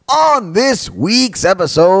On this week's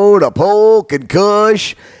episode of Polk and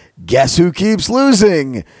Kush, guess who keeps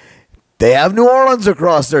losing? They have New Orleans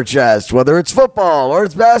across their chest, whether it's football or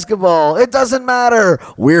it's basketball. It doesn't matter.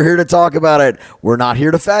 We're here to talk about it. We're not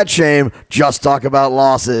here to fat shame, just talk about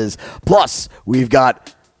losses. Plus, we've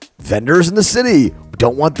got vendors in the city. We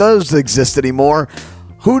don't want those to exist anymore.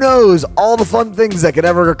 Who knows all the fun things that could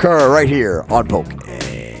ever occur right here on Polk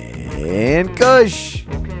and Kush.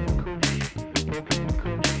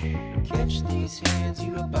 Catch these hands,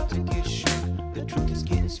 you about to get shook. The truth is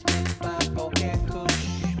getting spit by Polk and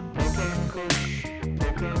Kush. Polk and Kush.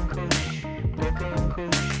 Polk and Kush. Polk and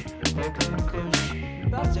Kush. Polk and Kush.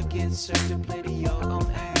 About to get served to play to your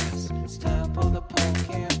own ass. It's time for the Polk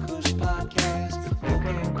and Kush podcast. Polk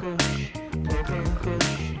and Kush. Polk and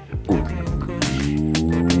Kush. Polk and Kush.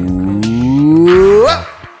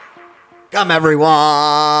 Come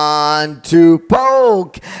everyone to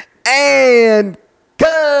Polk and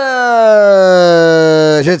Kush.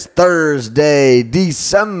 It's Thursday,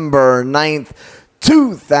 December 9th,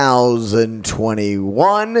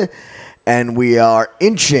 2021, and we are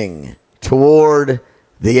inching toward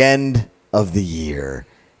the end of the year,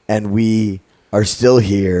 and we are still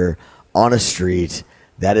here on a street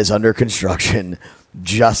that is under construction,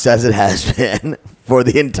 just as it has been for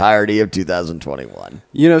the entirety of 2021.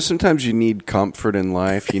 You know, sometimes you need comfort in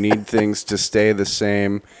life. You need things to stay the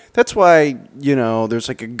same. That's why, you know, there's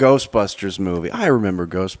like a Ghostbusters movie. I remember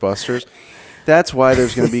Ghostbusters. That's why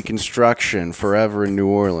there's going to be construction forever in New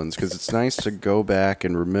Orleans, because it's nice to go back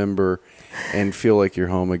and remember and feel like you're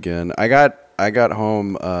home again. I got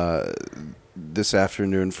home this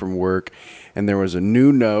afternoon from work, and there was a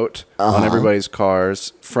new note on everybody's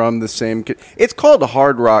cars from the same... It's called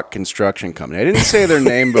Hard Rock Construction Company. I didn't say their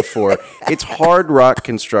name before. It's Hard Rock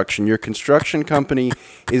Construction. Your construction company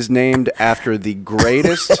is named after the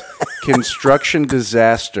greatest construction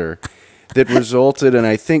disaster that resulted in,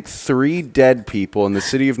 I think, 3 dead people in the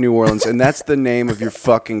city of New Orleans, and that's the name of your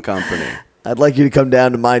fucking company. I'd like you to come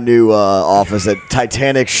down to my new office at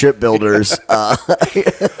Titanic Shipbuilders.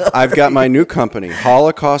 I've got my new company,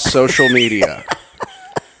 Holocaust Social Media.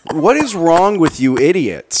 What is wrong with you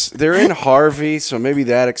idiots? They're in Harvey, so maybe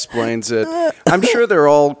that explains it. I'm sure they're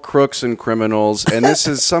all crooks and criminals, and this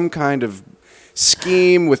is some kind of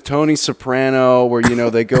scheme with Tony Soprano where, you know,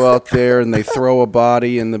 they go out there and they throw a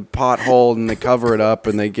body in the pothole and they cover it up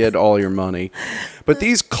and they get all your money. But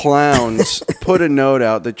these clowns put a note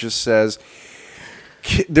out that just says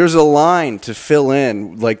there's a line to fill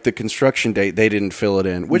in, like the construction date. They didn't fill it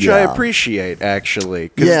in, which I appreciate, actually,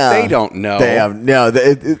 because they don't know.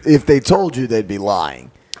 If they told you, they'd be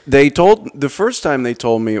lying. The first time they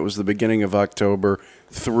told me it was the beginning of October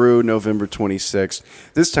through November 26th.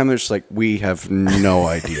 This time they're just like, we have no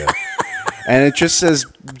idea. And it just says,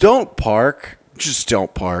 don't park. Just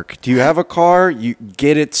don't park. Do you have a car? You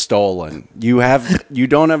get it stolen. You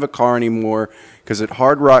don't have a car anymore, because at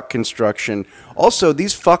Hard Rock Construction. Also,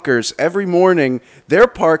 these fuckers, every morning, they're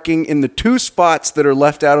parking in the 2 spots that are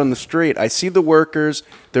left out on the street. I see the workers.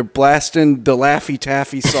 They're blasting the Laffy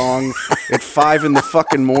Taffy song at 5 in the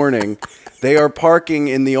fucking morning. They are parking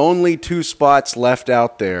in the only 2 spots left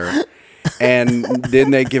out there. And then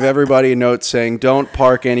they give everybody a note saying, don't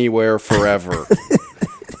park anywhere forever.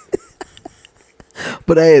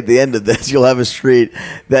 But hey, at the end of this, you'll have a street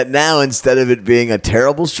that now, instead of it being a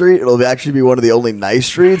terrible street, it'll actually be one of the only nice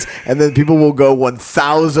streets. And then people will go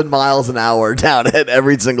 1,000 miles an hour down it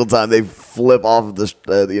every single time they flip off of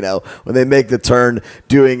the, when they make the turn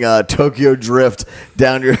doing Tokyo Drift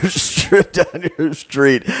down your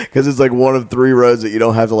street, because it's like one of 3 roads that you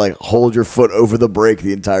don't have to like hold your foot over the brake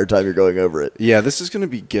the entire time you're going over it. Yeah, this is going to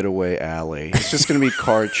be Getaway Alley. It's just going to be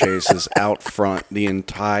car chases out front the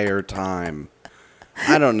entire time.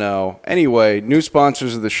 I don't know. Anyway, new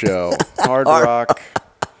sponsors of the show. Hard Rock.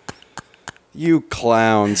 You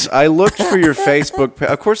clowns. I looked for your Facebook page.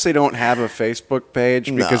 Of course, they don't have a Facebook page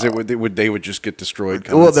because they would just get destroyed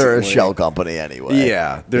constantly. Well, they're a shell company anyway.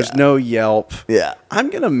 Yeah, there's no Yelp. Yeah. I'm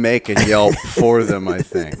going to make a Yelp for them, I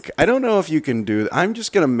think. I don't know if you can do that. I'm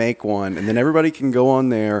just going to make one, and then everybody can go on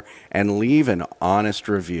there and leave an honest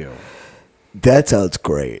review. That sounds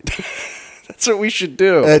great. That's what we should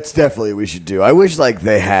do. That's definitely what we should do. I wish like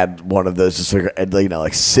they had one of those, just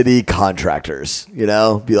like city contractors. Be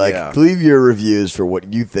like, leave your reviews for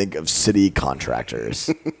what you think of city contractors.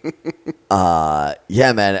 Yeah,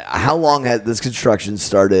 man. How long has this construction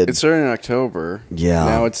started? It started in October. Yeah.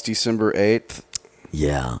 Now it's December 8th.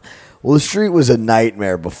 Yeah. Well, the street was a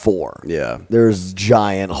nightmare before. Yeah. There was a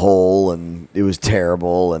giant hole, and it was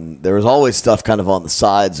terrible, and there was always stuff kind of on the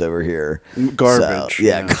sides over here. Garbage, So,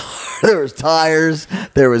 yeah. yeah. There was tires.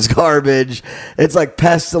 There was garbage. It's like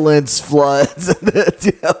pestilence, floods.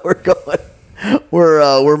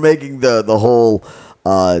 We're making the whole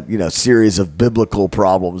series of biblical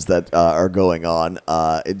problems that are going on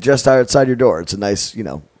just outside your door. It's a nice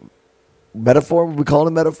metaphor. Would we call it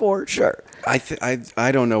a metaphor? Sure.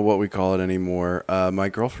 I don't know what we call it anymore. My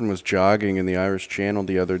girlfriend was jogging in the Irish Channel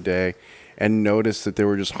the other day and noticed that there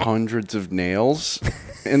were just hundreds of nails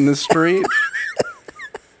in the street.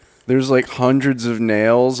 There's like hundreds of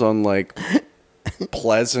nails on like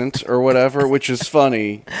Pleasant or whatever, which is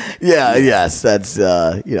funny. Yeah. Yes. That's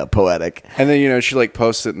poetic. And then she like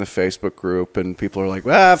posts it in the Facebook group, and people are like,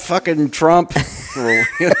 fucking Trump.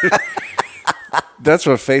 That's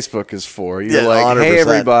what Facebook is for. You're Yeah, like, 100%. hey,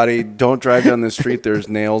 everybody, don't drive down the street. There's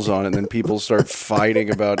nails on it. And then people start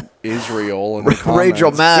fighting about Israel. And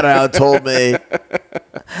Rachel Maddow told me.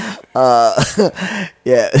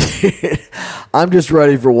 Yeah. I'm just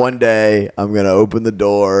ready for one day. I'm going to open the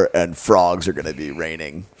door and frogs are going to be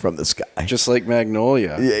raining from the sky. Just like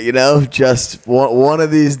Magnolia. Yeah, just one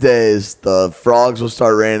of these days, the frogs will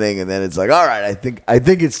start raining, and then it's like, all right, I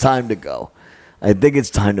think it's time to go. I think it's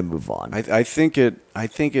time to move on. I think it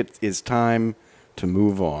is time to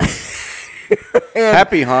move on.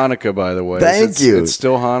 Happy Hanukkah, by the way. Thank you. It's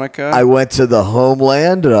still Hanukkah. I went to the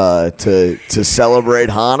homeland to celebrate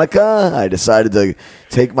Hanukkah. I decided to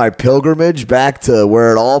take my pilgrimage back to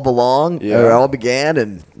where it all belonged, Yeah. where it all began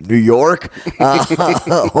in New York,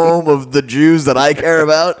 home of the Jews that I care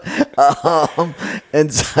about.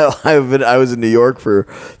 And so I was in New York for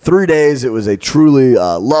 3 days. It was a truly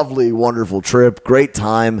lovely, wonderful trip. Great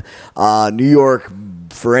time. New York,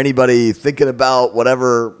 for anybody thinking about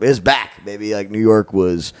whatever, is back. Maybe like New York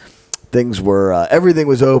was, things were, everything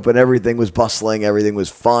was open, everything was bustling, everything was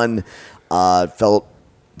fun. It felt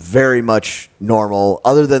very much normal,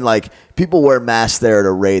 other than like people wear masks there at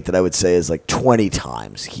a rate that I would say is like 20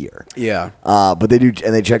 times here. Yeah. But they do,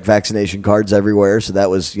 and they check vaccination cards everywhere. So that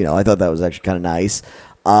was, I thought that was actually kind of nice.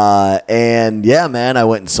 And yeah, man, I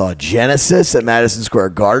went and saw Genesis at Madison Square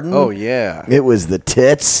Garden. Oh, yeah. It was the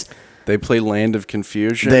tits. They play Land of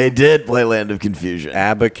Confusion. They did play Land of Confusion.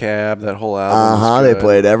 Abacab, that whole album. was They good.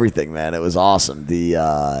 played everything, man. It was awesome.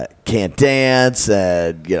 The Can't Dance,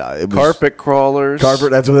 and it was Carpet Crawlers.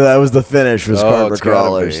 That was the finish. Was Oh, Carpet it's gotta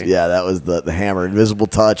Crawlers? be. Yeah, that was the hammer. Invisible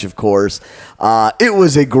Touch, of course. It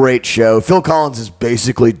was a great show. Phil Collins is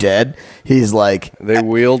basically dead. He's like They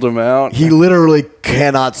wheeled him out. he literally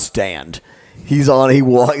cannot stand. He's on. He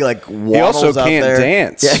waddles He also out can't there.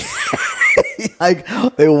 dance. Yeah. Like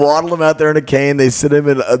they waddle him out there in a cane. They sit him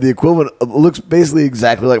in the equivalent. Looks basically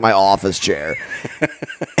exactly like my office chair.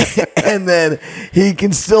 And then he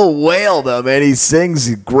can still wail though, man. He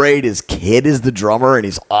sings great. His kid is the drummer, and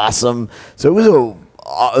he's awesome. So it was a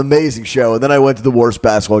amazing show. And then I went to the worst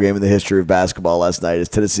basketball game in the history of basketball last night as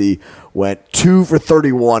Tennessee went 2 for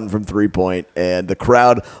 31 from 3-point, and the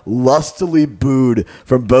crowd lustily booed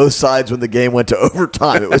from both sides when the game went to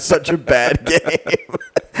overtime. It was such a bad game.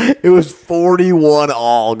 It was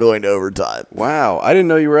 41-all going to overtime. Wow, I didn't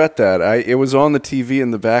know you were at that. It was on the TV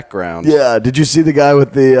in the background. Yeah, did you see the guy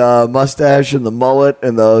with the mustache and the mullet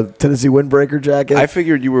and the Tennessee windbreaker jacket? I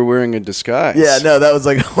figured you were wearing a disguise. Yeah, no, that was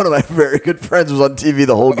like one of my very good friends was on TV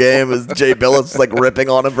the whole game as Jay Billis like ripping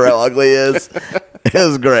on him for how ugly he is. It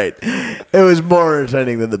was great. It was more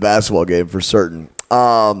entertaining than the basketball game for certain.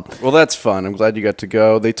 Well, that's fun. I'm glad you got to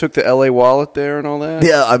go. They took the LA wallet there and all that.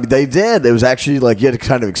 Yeah, I mean, they did. It was actually like you had to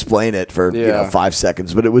kind of explain it for Yeah. 5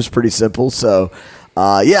 seconds, but it was pretty simple. So,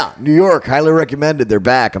 yeah, New York, highly recommended. They're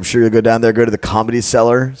back. I'm sure you'll go down there, go to the Comedy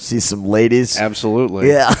Cellar, see some ladies. Absolutely.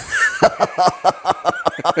 Yeah.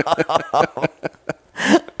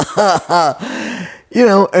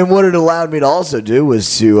 And what it allowed me to also do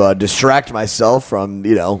was to distract myself from,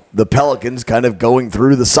 the Pelicans kind of going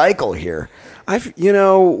through the cycle here.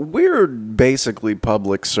 We're basically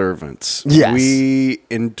public servants. Yes. We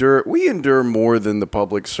endure more than the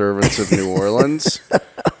public servants of New Orleans.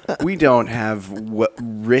 We don't have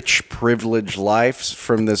rich, privileged lives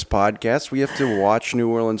from this podcast. We have to watch New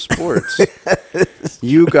Orleans sports.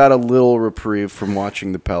 You got a little reprieve from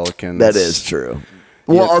watching the Pelicans. That is true.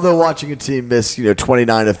 Well, although watching a team miss,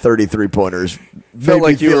 29 of 33 pointers Felt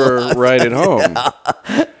like you were right at home.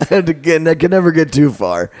 And again, that can never get too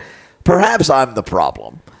far. Perhaps I'm the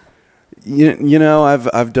problem.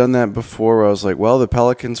 I've done that before where I was like, well, the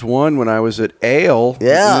Pelicans won when I was at Ale.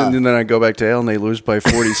 Yeah. And then I go back to Ale and they lose by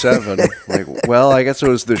 47. Like, well, I guess it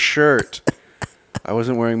was the shirt. I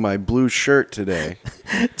wasn't wearing my blue shirt today.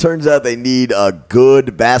 Turns out they need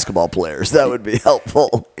good basketball players. That would be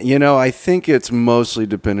helpful. You know, I think it's mostly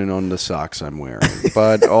dependent on the socks I'm wearing,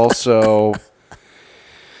 but also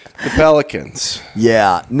the Pelicans.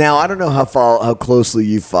 Yeah. Now, I don't know how closely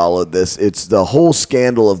you followed this. It's the whole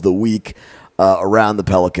scandal of the week around the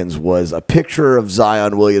Pelicans was a picture of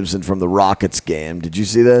Zion Williamson from the Rockets game. Did you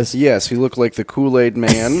see this? Yes, he looked like the Kool-Aid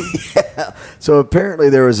man. So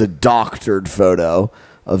apparently there was a doctored photo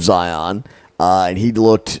of Zion, and he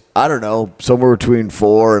looked, I don't know, somewhere between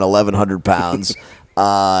 400 and 1,100 pounds.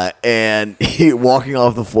 And he walking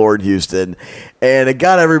off the floor in Houston, and it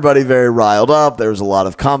got everybody very riled up. There was a lot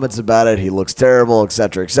of comments about it. He looks terrible, et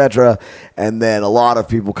cetera, et cetera. And then a lot of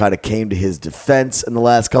people kind of came to his defense in the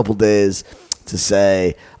last couple days to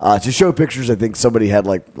say, to show pictures. I think somebody had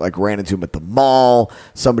like ran into him at the mall.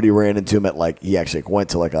 Somebody ran into him at he actually went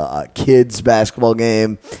to a kids basketball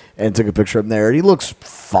game and took a picture of him there. And he looks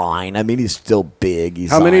fine. I mean, he's still big.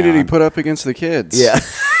 He's How many did he Zion. put up against the kids? Yeah.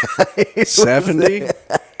 70?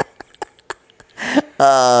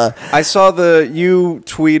 I saw you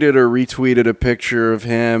tweeted or retweeted a picture of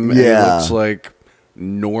him, and it Yeah. looks like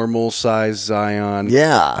normal size Zion.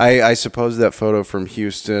 Yeah. I suppose that photo from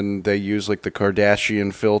Houston, they use like the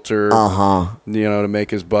Kardashian filter, to make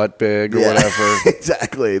his butt big or whatever.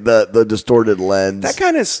 Exactly. The distorted lens. That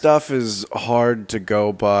kind of stuff is hard to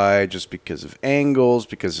go by just because of angles,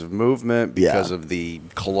 because of movement, because of the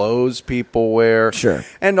clothes people wear. Sure.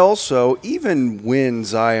 And also, even when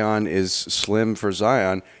Zion is slim for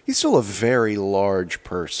Zion, he's still a very large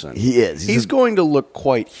person. He is. He's going to look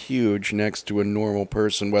quite huge next to a normal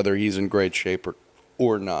person, whether he's in great shape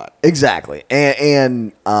or not. Exactly.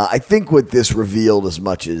 And I think what this revealed as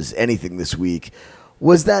much as anything this week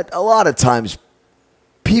was that a lot of times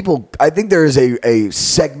I think there is a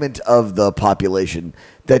segment of the population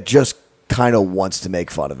that just kind of wants to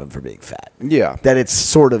make fun of him for being fat. Yeah. That it's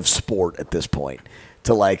sort of sport at this point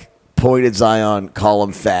to point at Zion, call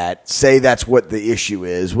him fat, say that's what the issue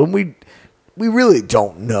is, when we really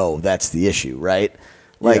don't know that's the issue, right?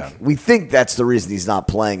 We think that's the reason he's not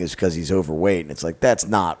playing is because he's overweight, and it's that's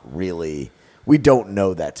not really. We don't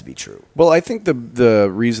know that to be true. Well, I think the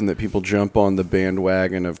reason that people jump on the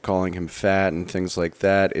bandwagon of calling him fat and things like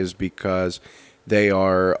that is because they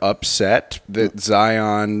are upset that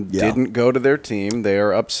Zion didn't go to their team. They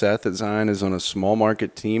are upset that Zion is on a small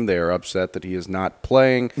market team. They are upset that he is not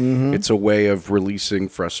playing. Mm-hmm. It's a way of releasing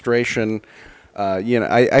frustration.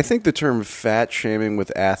 I think the term fat shaming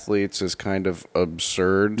with athletes is kind of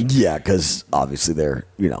absurd. Yeah, because obviously they're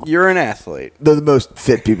You're an athlete. they're the most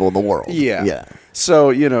fit people in the world. Yeah.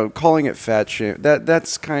 So, calling it fat shame,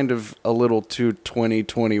 that's kind of a little too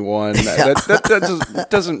 2021. That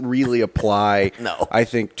doesn't really apply, No. I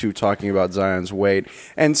think, to talking about Zion's weight.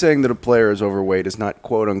 And saying that a player is overweight is not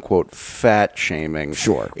quote-unquote fat shaming.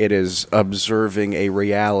 Sure. It is observing a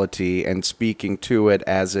reality and speaking to it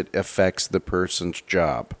as it affects the person's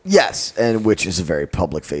job. Yes, and which is a very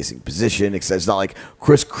public-facing position. Except it's not like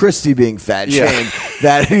Chris Christie being fat shamed.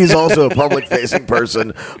 That he's also a public-facing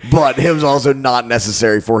person, but him's also not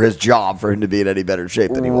necessary for his job for him to be in any better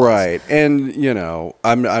shape than he was. Right.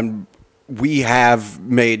 And, we have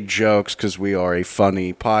made jokes because we are a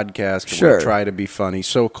funny podcast. Sure. We try to be funny,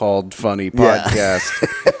 so-called funny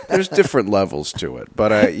podcast. There's different levels to it. But,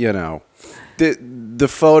 the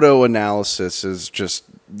photo analysis is just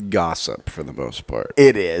gossip for the most part.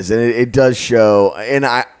 It is, and it does show. And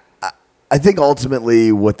I think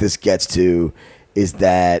ultimately what this gets to is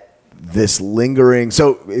that this lingering.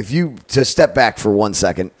 So to step back for 1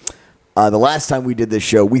 second, the last time we did this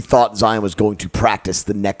show, we thought Zion was going to practice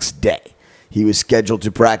the next day. He was scheduled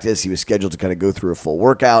to practice. He was scheduled to kind of go through a full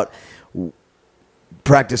workout.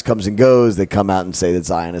 Practice comes and goes. They come out and say that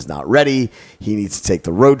Zion is not ready. He needs to take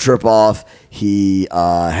the road trip off. He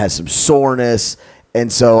has some soreness.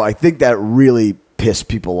 And so I think that really pissed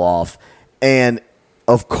people off. And,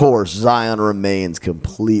 of course, Zion remains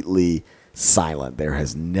completely silent. There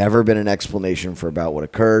has never been an explanation for about what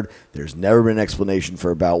occurred. There's never been an explanation for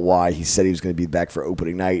about why he said he was going to be back for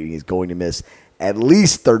opening night and he's going to miss at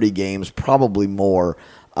least 30 games, probably more.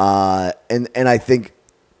 And I think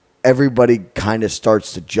everybody kind of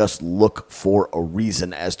starts to just look for a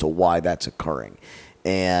reason as to why that's occurring.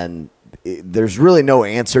 And there's really no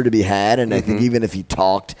answer to be had, and I think even if he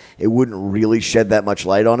talked, it wouldn't really shed that much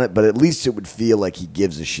light on it, but at least it would feel like he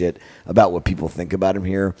gives a shit about what people think about him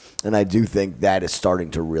here, and I do think that is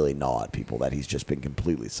starting to really gnaw at people, that he's just been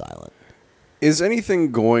completely silent. Is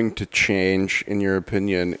anything going to change, in your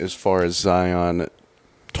opinion, as far as Zion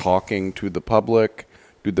talking to the public?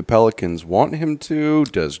 Do the Pelicans want him to?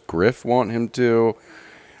 Does Griff want him to?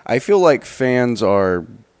 I feel like fans are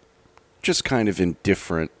just kind of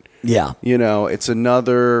indifferent. Yeah. You know, it's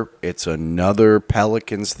another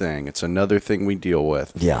Pelicans thing. It's another thing we deal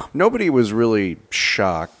with. Yeah. Nobody was really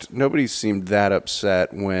shocked. Nobody seemed that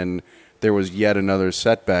upset when there was yet another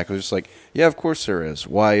setback. It was just like, yeah, of course there is.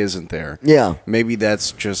 Why isn't there? Yeah. Maybe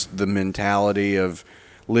that's just the mentality of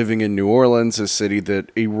living in New Orleans, a city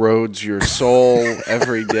that erodes your soul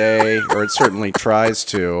every day, or it certainly tries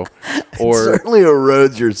to. Or certainly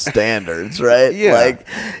erodes your standards, right? Yeah. Like,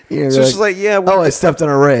 it's just like, yeah. I stepped on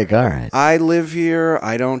a rake. All right. I live here.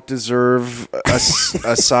 I don't deserve a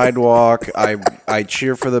sidewalk. I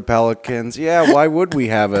cheer for the Pelicans. Yeah, why would we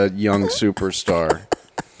have a young superstar?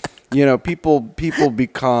 You know, people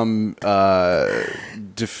become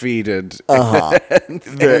defeated. And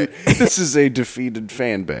this is a defeated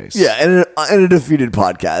fan base. Yeah, and a defeated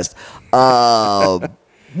podcast.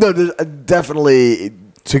 No, definitely.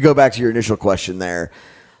 To go back to your initial question there,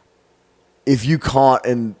 if you caught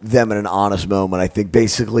them in an honest moment, I think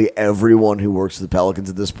basically everyone who works at the Pelicans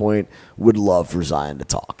at this point would love for Zion to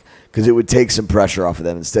talk because it would take some pressure off of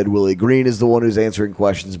them. Instead, Willie Green is the one who's answering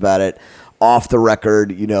questions about it. Off the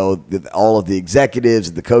record, you know, all of the executives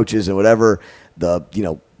and the coaches and whatever, the, you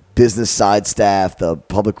know, business side staff, the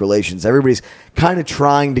public relations, everybody's kind of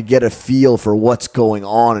trying to get a feel for what's going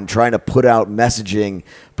on and trying to put out messaging.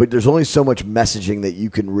 But there's only so much messaging that you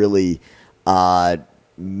can really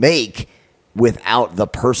make without the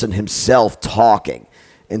person himself talking.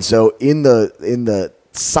 And so in the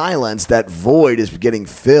silence, that void is getting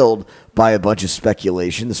filled by a bunch of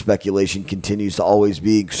speculation. The speculation continues to always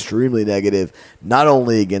be extremely negative, not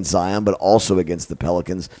only against Zion, but also against the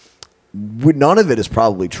Pelicans. None of it is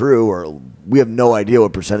probably true, or we have no idea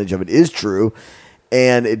what percentage of it is true.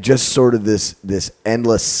 And it just sort of this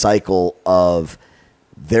endless cycle of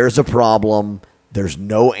there's a problem, there's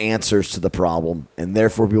no answers to the problem, and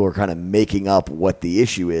therefore people are kind of making up what the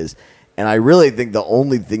issue is. And I really think the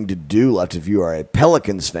only thing to do left, if you are a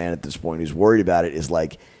Pelicans fan at this point who's worried about it, is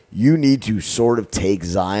like you need to sort of take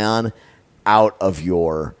Zion out of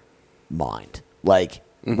your mind. Like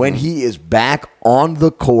when he is back on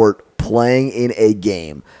the court playing in a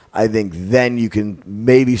game, I think then you can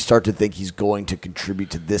maybe start to think he's going to contribute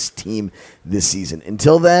to this team this season.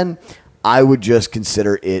 Until then, I would just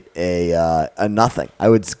consider it a nothing. I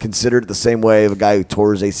would consider it the same way of a guy who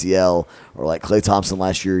tore his ACL, or like Klay Thompson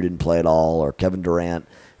last year who didn't play at all, or Kevin Durant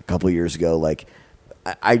a couple of years ago. Like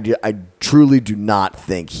I truly do not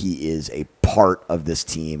think he is a part of this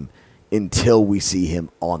team until we see him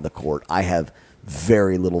on the court. I have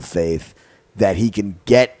very little faith that he can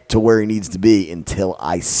get to where he needs to be until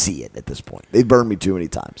I see it at this point. They've burned me too many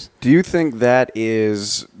times. Do you think that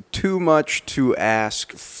is too much to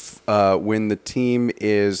ask when the team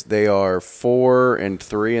they are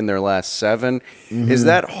 4-3 in their last 7? Is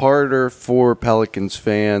that harder for Pelicans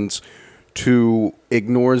fans to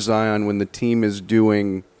ignore Zion when the team is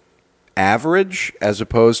doing average as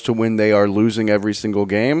opposed to when they are losing every single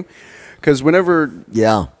game? Because whenever,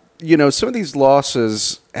 you know, some of these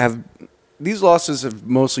losses have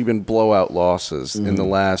mostly been blowout losses in the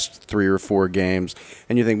last 3 or 4 games.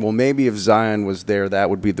 And you think, well, maybe if Zion was there, that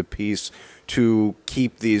would be the piece to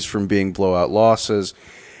keep these from being blowout losses.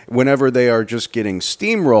 Whenever they are just getting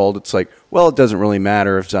steamrolled, it's like, well, it doesn't really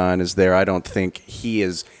matter if Zion is there. I don't think he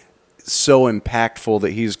is so impactful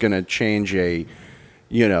that he's going to change a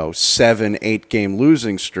 7-8 game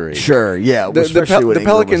losing streak. Sure, yeah. The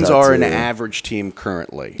Pelicans are an average team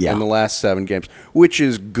currently in the last 7 games, which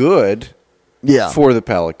is good for the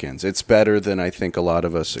Pelicans. It's better than I think a lot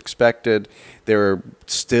of us expected. They're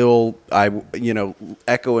still,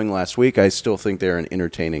 echoing last week, I still think they're an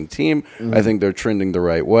entertaining team. I think they're trending the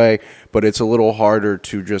right way, but it's a little harder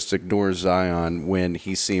to just ignore Zion when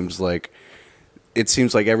it seems like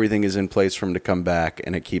everything is in place for him to come back,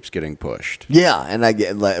 and it keeps getting pushed. Yeah, and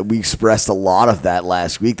we expressed a lot of that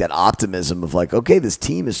last week, that optimism of like, okay, this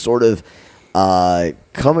team is sort of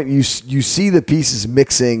coming. You see the pieces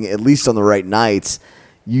mixing, at least on the right nights.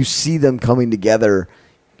 You see them coming together,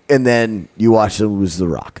 and then you watch them lose the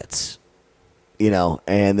Rockets.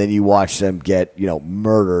 And then you watch them get,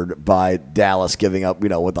 murdered by Dallas, giving up,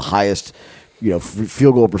 with the highest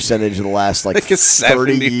field goal percentage in the last like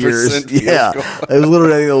 30 years. Yeah, it was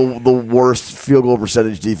literally the worst field goal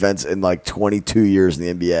percentage defense in like 22 years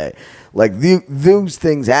in the NBA. Like those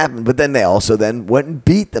things happen, but then they also then went and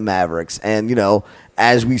beat the Mavericks. And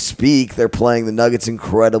as we speak, they're playing the Nuggets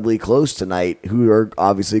incredibly close tonight, who are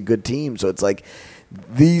obviously a good team. So it's like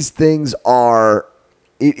these things are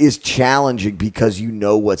it is challenging because you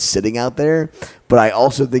know what's sitting out there. But I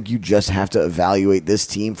also think you just have to evaluate this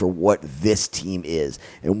team for what this team is.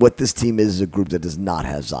 And what this team is a group that does not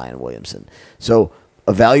have Zion Williamson. So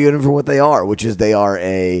evaluate them for what they are, which is they are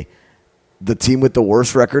the team with the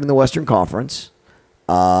worst record in the Western Conference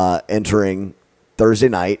entering Wednesday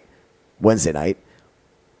night.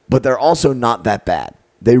 But they're also not that bad.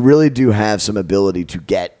 They really do have some ability to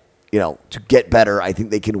get better. I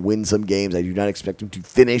think they can win some games. I do not expect them to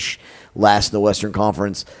finish last in the Western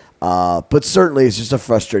Conference. But certainly it's just a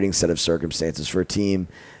frustrating set of circumstances for a team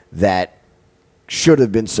that should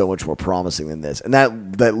have been so much more promising than this. And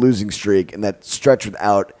that losing streak and that stretch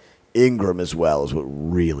without Ingram as well is what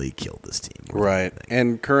really killed this team. Right.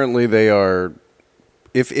 And currently they are,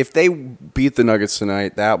 if they beat the Nuggets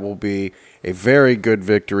tonight, that will be a very good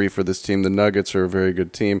victory for this team. The Nuggets are a very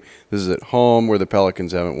good team. This is at home where the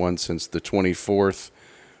Pelicans haven't won since the 24th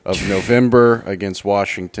of November against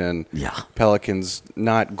Washington. Yeah. Pelicans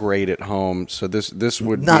not great at home, so this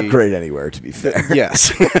would not be great anywhere, to be fair.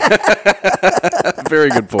 Yes. Very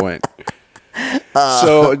good point.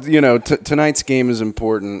 So, tonight's game is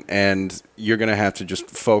important, and you're going to have to just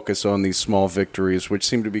focus on these small victories, which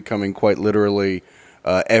seem to be coming quite literally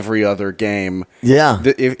every other game. Yeah.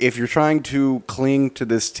 If you're trying to cling to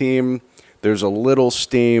this team, there's a little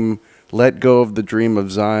steam. Let go of the dream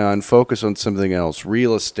of Zion. Focus on something else.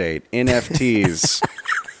 Real estate, NFTs,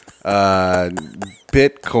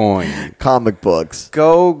 Bitcoin, comic books.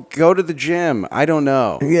 Go to the gym. I don't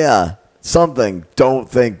know. Yeah. Something.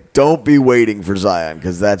 Don't be waiting for Zion,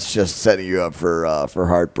 because that's just setting you up for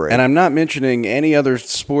heartbreak. And I'm not mentioning any other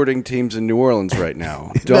sporting teams in New Orleans right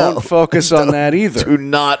now. Don't focus on that either. Do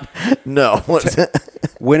not. No.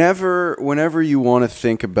 Whenever you want to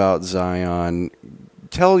think about Zion,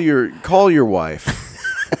 call your wife.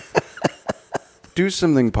 Do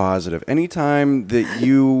something positive. Anytime that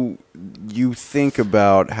you think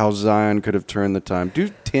about how Zion could have turned the time, do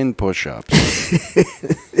 10 push-ups.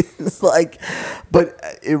 It's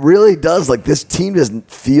but it really does. This team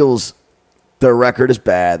feels their record is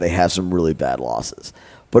bad. They have some really bad losses.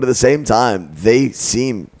 But at the same time, they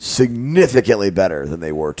seem significantly better than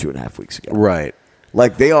they were 2.5 weeks ago. Right.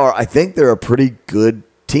 I think they're a pretty good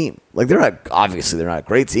team. They're not a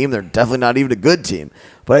great team. They're definitely not even a good team.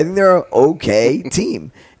 But I think they're an okay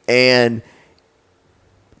team. And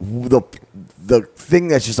the thing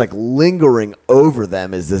that's just lingering over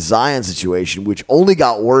them is the Zion situation, which only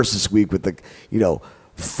got worse this week with the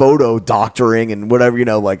photo doctoring and whatever.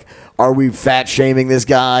 Are we fat shaming this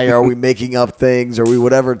guy? Are we making up things? Are we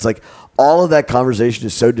whatever? It's all of that conversation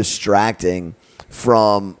is so distracting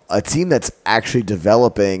from a team that's actually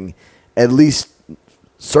developing at least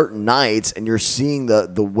certain nights, and you're seeing the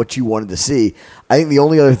what you wanted to see. I think the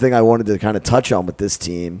only other thing I wanted to kind of touch on with this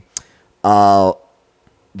team,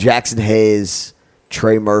 Jackson Hayes,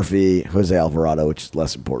 Trey Murphy, Jose Alvarado, which is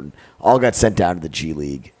less important, all got sent down to the G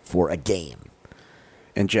League for a game.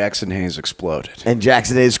 And Jackson Hayes exploded. And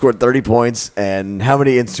Jackson Hayes scored 30 points. And how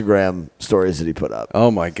many Instagram stories did he put up?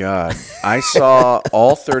 Oh, my God. I saw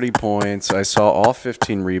all 30 points. I saw all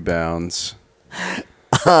 15 rebounds.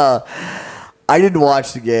 I didn't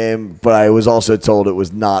watch the game, but I was also told it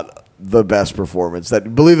was not the best performance.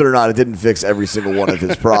 That, believe it or not, it didn't fix every single one of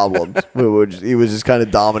his problems. He was just kind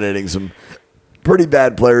of dominating some pretty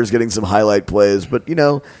bad players, getting some highlight plays. But,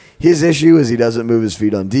 his issue is he doesn't move his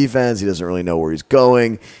feet on defense. He doesn't really know where he's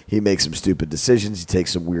going. He makes some stupid decisions. He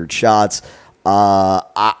takes some weird shots.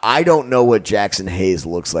 I don't know what Jackson Hayes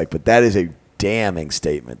looks like, but that is a damning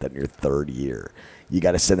statement that in your third year, you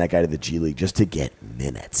got to send that guy to the G League just to get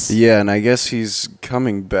minutes. Yeah, and I guess he's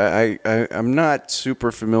coming back. I'm not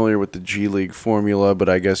super familiar with the G League formula, but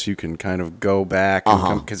I guess you can kind of go back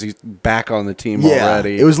because he's back on the team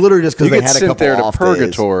already. It was literally just because they had a couple there off to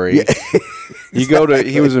purgatory. Days. Yeah.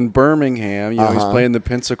 He was in Birmingham. He's playing the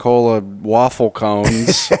Pensacola waffle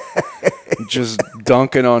cones, just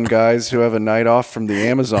dunking on guys who have a night off from the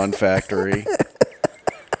Amazon factory.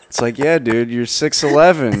 It's yeah, dude, you're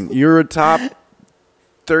 6'11". You're a top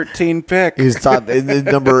 13 pick. He's top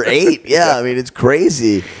number 8. Yeah, I mean, it's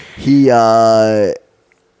crazy. It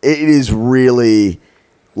is really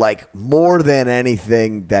more than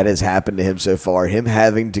anything that has happened to him so far, him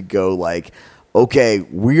having to go okay,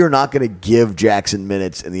 we are not going to give Jackson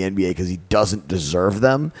minutes in the NBA because he doesn't deserve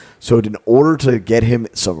them. So in order to get him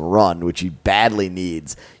some run, which he badly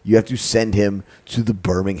needs, you have to send him to the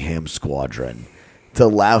Birmingham Squadron to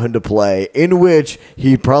allow him to play, in which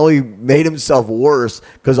he probably made himself worse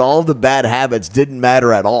because all of the bad habits didn't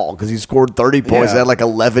matter at all because he scored 30 points and had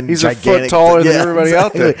 11 He's gigantic... a foot taller than everybody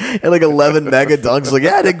out there. And 11 mega dunks.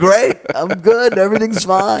 Yeah, I did great. I'm good. Everything's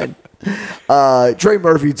fine. Trey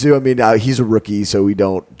Murphy, too. I mean, he's a rookie, so we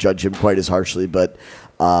don't judge him quite as harshly, but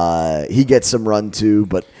he gets some run, too.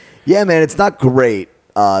 But, yeah, man, it's not great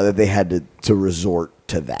that they had to resort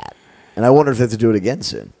to that. And I wonder if they have to do it again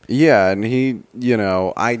soon. Yeah, and he,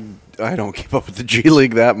 I don't keep up with the G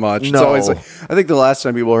League that much. It's No. always like, I think the last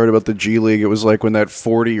time people heard about the G League, it was like when that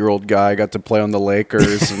 40-year-old guy got to play on the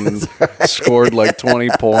Lakers and scored like 20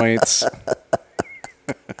 points.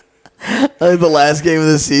 I think the last game of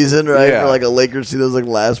the season, right? Yeah. For like a Lakers team that was like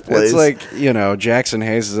last place. It's like, Jackson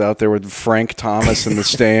Hayes is out there with Frank Thomas in the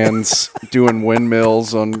stands doing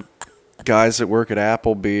windmills on guys that work at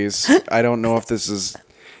Applebee's. I don't know if this is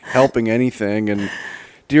helping anything. And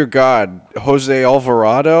dear God, Jose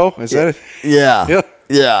Alvarado? Is that it? Yeah.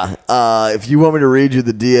 Yeah. If you want me to read you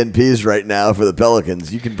the DNPs right now for the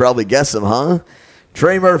Pelicans, you can probably guess them, huh?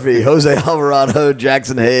 Trey Murphy, Jose Alvarado,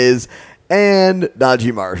 Jackson Hayes, and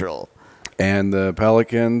Najee Marshall. And the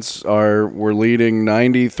Pelicans were leading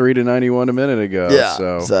 93-91 a minute ago.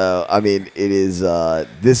 Yeah. So I mean, it is.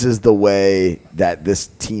 This is the way that this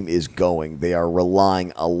team is going. They are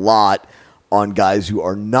relying a lot on guys who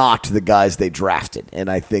are not the guys they drafted, and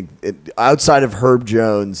I think outside of Herb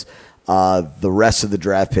Jones, the rest of the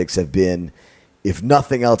draft picks have been, if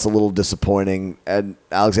nothing else, a little disappointing. And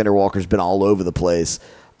Alexander Walker's been all over the place.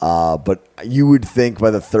 But you would think by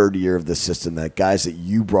the third year of the system that guys that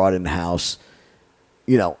you brought in-house,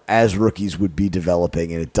 as rookies would be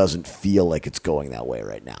developing, and it doesn't feel like it's going that way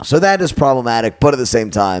right now. So that is problematic, but at the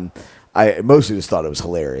same time, I mostly just thought it was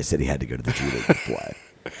hilarious that he had to go to the G League to play.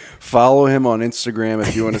 follow him on Instagram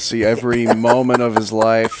if you want to see every moment of his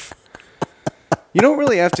life. You don't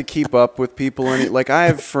really have to keep up with people. Like, I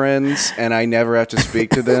have friends, and I never have to speak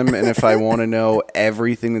to them. And if I want to know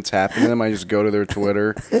everything that's happened to them, I just go to their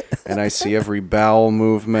Twitter, and I see every bowel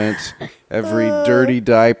movement, every dirty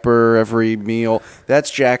diaper, every meal.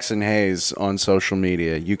 That's Jackson Hayes on social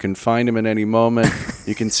media. You can find him at any moment.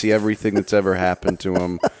 You can see everything that's ever happened to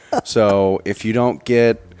him. So if you don't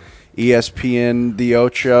get ESPN The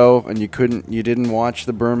Ocho, and you didn't watch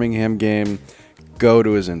the Birmingham game, go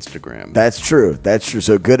to his Instagram. That's true.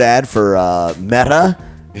 So good ad for Meta,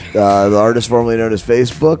 the artist formerly known as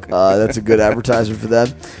Facebook. That's a good advertisement for them.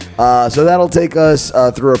 So that'll take us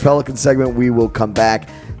through our Pelican segment. We will come back,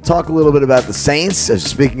 talk a little bit about the Saints,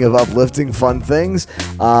 speaking of uplifting, fun things.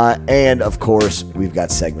 And, of course, we've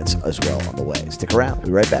got segments as well on the way. Stick around. We'll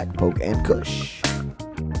be right back. Poke and Kush.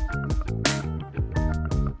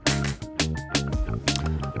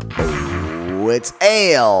 It's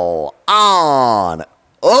Ale on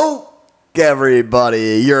Oak,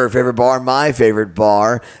 everybody. Your favorite bar, my favorite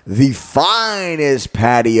bar, the finest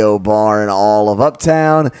patio bar in all of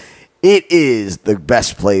Uptown. It is the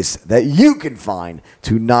best place that you can find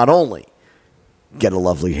to not only get a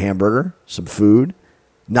lovely hamburger, some food,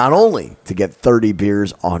 not only to get 30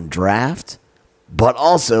 beers on draft, but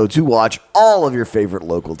also to watch all of your favorite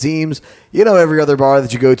local teams. You know, every other bar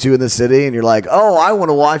that you go to in the city, and you're like, oh, I want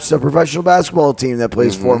to watch the professional basketball team that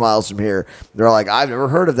plays 4 miles from here. They're like, I've never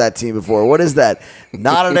heard of that team before. What is that?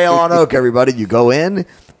 Not an Ale on Oak, everybody. You go in,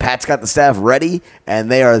 Pat's got the staff ready,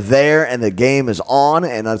 and they are there, and the game is on,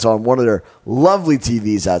 and it's on one of their lovely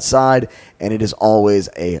TVs outside, and it is always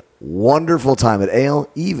a wonderful time at Ale,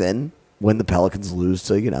 even when the Pelicans lose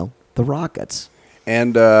to, the Rockets.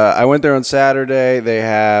 And I went there on Saturday. They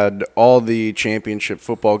had all the championship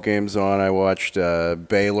football games on. I watched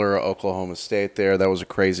Baylor, Oklahoma State there. That was a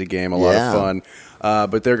crazy game, a lot of fun.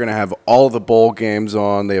 But they're going to have all the bowl games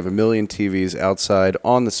on. They have 1 million TVs outside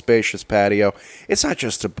on the spacious patio. It's not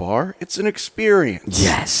just a bar. It's an experience.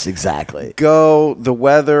 Yes, exactly. Go. The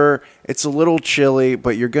weather, it's a little chilly,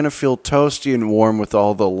 but you're going to feel toasty and warm with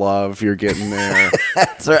all the love you're getting there.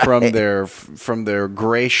 That's right. From their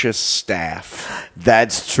gracious staff.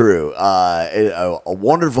 That's true. A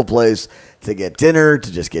wonderful place to get dinner,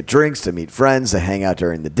 to just get drinks, to meet friends, to hang out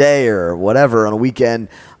during the day or whatever on a weekend.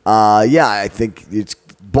 I think it's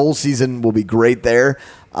bowl season will be great there,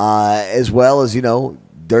 as well as,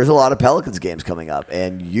 there's a lot of Pelicans games coming up,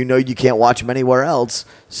 and you can't watch them anywhere else,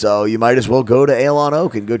 so you might as well go to Ale on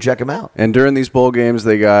Oak and go check them out. And during these bowl games,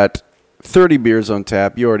 they got 30 beers on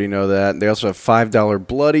tap. You already know that. They also have $5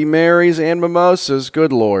 Bloody Marys and mimosas.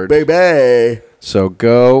 Good Lord. Baby. So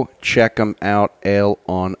go check them out, Ale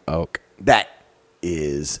on Oak. That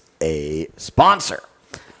is a sponsor.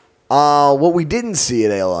 What we didn't see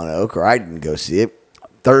at Ale on Oak, or I didn't go see it,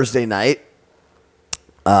 Thursday night,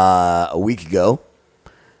 a week ago,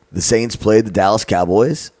 the Saints played the Dallas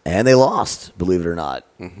Cowboys, and they lost, believe it or not.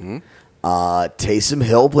 Mm-hmm. Taysom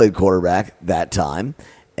Hill played quarterback that time,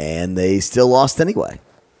 and they still lost anyway.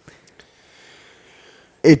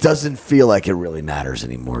 it doesn't feel like it really matters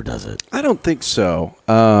anymore, does it? I don't think so.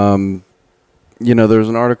 There was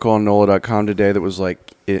an article on NOLA.com today that was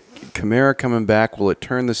like, Kamara coming back, will it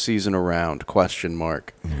turn the season around? Question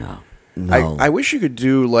mark. Yeah. No. I wish you could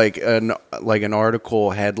do like an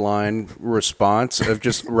article headline response of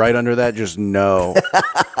just right under that, just no.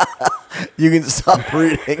 You can stop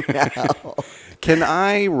reading now. Can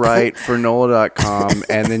I write for NOLA.com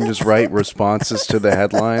and then just write responses to the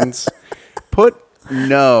headlines? Put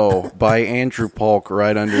no by Andrew Polk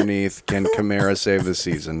right underneath. Can Kamara save the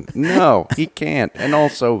season? No, he can't. And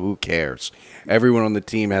also, who cares? Everyone on the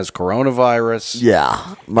team has coronavirus.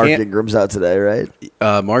 Yeah. Mark Ingram's out today,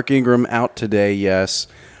 right? Mark Ingram out today, yes.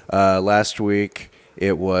 Last week,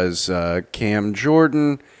 it was Cam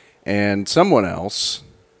Jordan and someone else.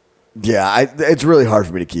 Yeah, it's really hard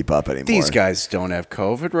for me to keep up anymore. These guys don't have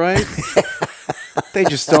COVID, right? They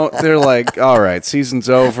just don't. They're like, all right, season's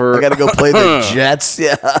over. I got to go play the Jets.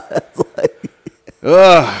 Yeah.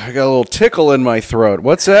 I got a little tickle in my throat.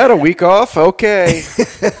 What's that? A week off? Okay.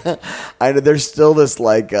 I know there's still this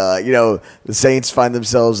the Saints find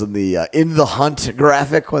themselves in the hunt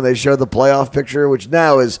graphic when they show the playoff picture, which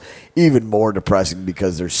now is even more depressing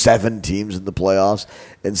because there's 7 teams in the playoffs,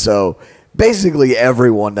 and so basically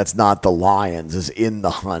everyone that's not the Lions is in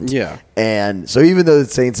the hunt. Yeah. And so even though the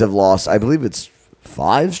Saints have lost, I believe it's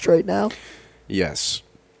 5 straight now. Yes.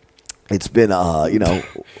 It's been a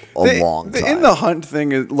long time. In the hunt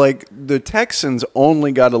thing is like the Texans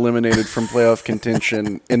only got eliminated from playoff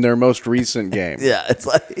contention in their most recent game. Yeah, it's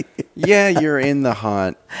like yeah, you're in the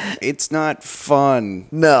hunt. It's not fun.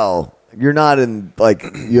 No, you're not in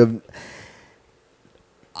you have.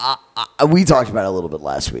 We talked about it a little bit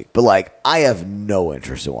last week, but I have no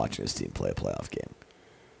interest in watching this team play a playoff game.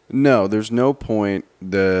 No, there's no point.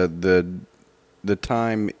 The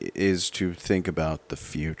time is to think about the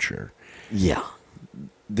future. Yeah.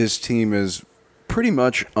 This team is pretty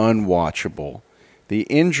much unwatchable. The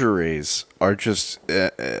injuries are just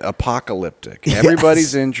apocalyptic. Yes.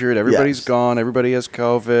 Everybody's injured. Everybody's Yes. gone. Everybody has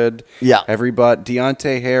COVID. Yeah.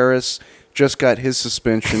 Deontay Harris just got his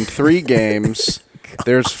suspension. 3 games.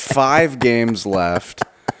 There's 5 games left.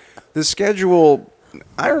 The schedule...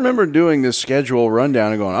 I remember doing this schedule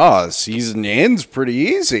rundown and going, the season ends pretty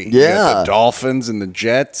easy. You Yeah. got the Dolphins and the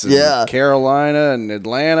Jets and Yeah. Carolina and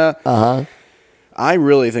Atlanta. Uh-huh. I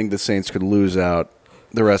really think the Saints could lose out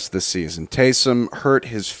the rest of the season. Taysom hurt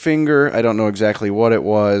his finger. I don't know exactly what it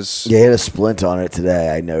was. Yeah, he had a splint on it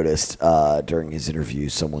today, I noticed during his interview.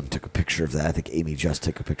 Someone took a picture of that. I think Amy just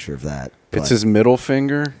took a picture of that. It's his middle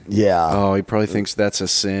finger? Yeah. Oh, he probably thinks that's a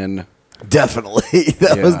sin. Definitely.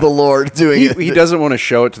 That was Yeah. the Lord doing it. He doesn't want to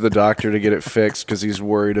show it to the doctor to get it fixed because he's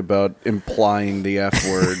worried about implying the F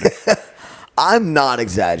word. I'm not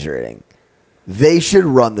exaggerating. They should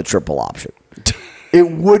run the triple option. It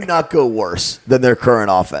would not go worse than their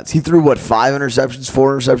current offense. He threw, 5 interceptions,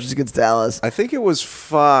 4 interceptions against Dallas? I think it was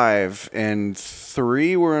 5 and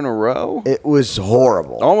 3 were in a row. It was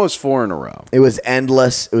horrible. Almost 4 in a row. It was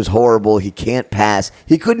endless. It was horrible. He can't pass.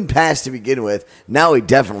 He couldn't pass to begin with. Now he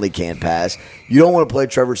definitely can't pass. You don't want to play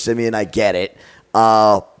Trevor Siemian. I get it.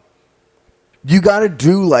 You got to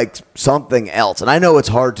do something else. And I know it's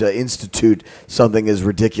hard to institute something as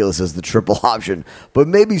ridiculous as the triple option, but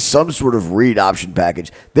maybe some sort of read option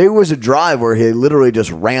package. There was a drive where he literally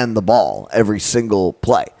just ran the ball every single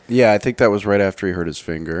play. Yeah, I think that was right after he hurt his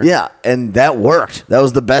finger. Yeah, and that worked. That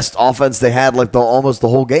was the best offense they had almost the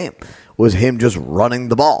whole game was him just running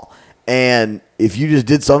the ball. And if you just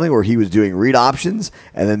did something where he was doing read options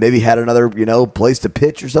and then maybe had another, place to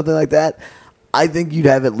pitch or something like that, I think you'd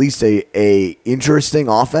have at least a interesting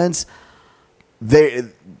offense.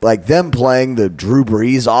 Them playing the Drew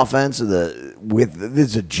Brees offense this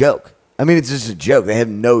is a joke. I mean, it's just a joke. They have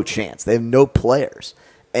no chance. They have no players,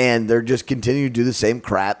 and they're just continuing to do the same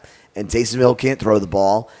crap. And Taysom Hill can't throw the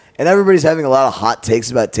ball, and everybody's having a lot of hot takes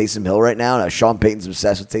about Taysom Hill right now. And Sean Payton's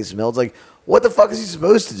obsessed with Taysom Hill. It's like, what the fuck is he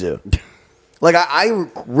supposed to do? I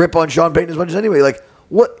rip on Sean Payton as much as anybody.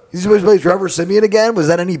 What? He's supposed to play Trevor Siemian again? Was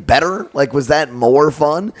that any better? Was that more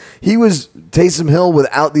fun? He was Taysom Hill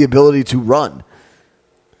without the ability to run.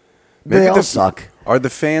 They all suck. Are the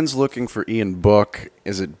fans looking for Ian Book?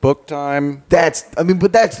 Is it book time?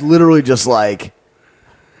 But that's literally just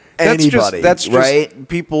anybody. That's just right?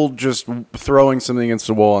 people just throwing something against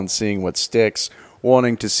the wall and seeing what sticks,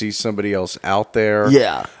 wanting to see somebody else out there.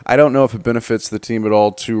 Yeah. I don't know if it benefits the team at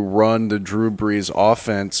all to run the Drew Brees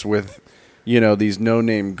offense with these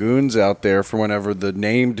no-name goons out there for whenever the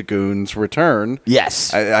named goons return.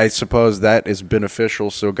 Yes. I suppose that is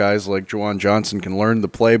beneficial so guys like Juwan Johnson can learn the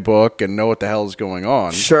playbook and know what the hell is going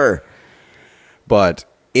on. Sure. But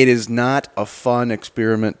It is not a fun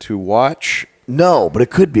experiment to watch No, but it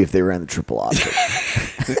could be if they ran the triple option.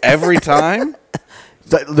 every time.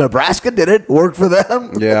 Nebraska did it. Worked for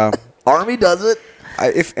them. Yeah. Army does it.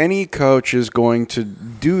 If any coach is going to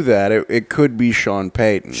do that, it could be Sean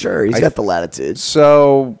Payton. Sure, he's got the latitude.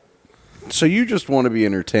 So you just want to be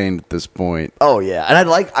entertained at this point. Oh yeah, and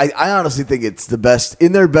I honestly think it's the best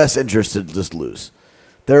in their best interest to just lose.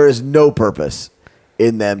 There is no purpose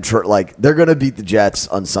in them. They're going to beat the Jets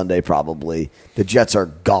on Sunday probably. The Jets are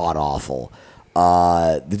god awful.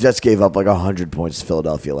 The Jets gave up like 100 points to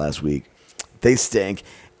Philadelphia last week. They stink,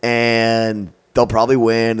 and they'll probably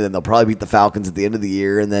win, and then they'll probably beat the Falcons at the end of the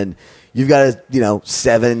year, and then you've got a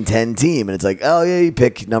 7-10 team, and it's like, oh yeah, you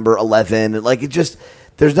pick number 11, and like it just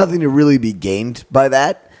there's nothing to really be gained by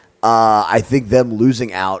that. I think them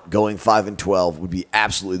losing out, going 5-12, would be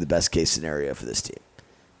absolutely the best case scenario for this team,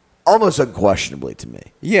 almost unquestionably to me.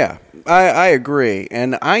 Yeah, I agree,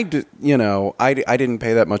 and I didn't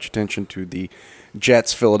pay that much attention to the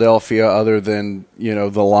Jets Philadelphia other than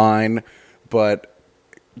the line, but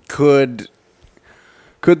could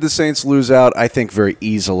the Saints lose out? I think very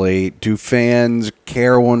easily. Do fans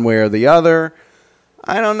care one way or the other?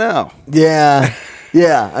 I don't know. Yeah.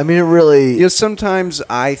 Yeah, I mean, it really... Sometimes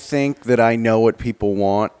I think that I know what people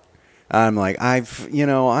want. I'm like,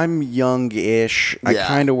 I'm young-ish. I Yeah.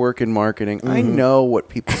 kind of work in marketing. I know what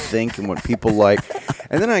people think and what people like.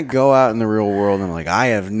 And then I go out in the real world and I'm like, I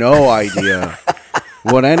have no idea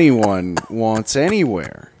what anyone wants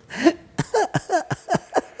anywhere.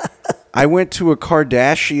 I went to a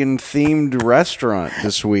Kardashian-themed restaurant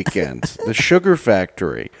this weekend, the Sugar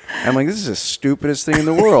Factory. I'm like, this is the stupidest thing in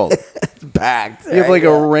the world. packed. You have like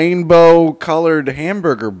a rainbow-colored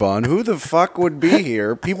hamburger bun. Who the fuck would be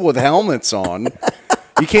here? People with helmets on.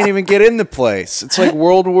 You can't even get in the place. It's like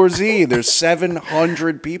World War Z. There's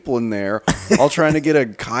 700 people in there, all trying to get a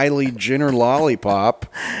Kylie Jenner lollipop.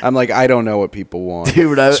 I'm like, I don't know what people want.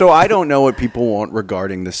 Dude, So I don't know what people want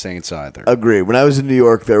regarding the Saints either. Agree. When I was in New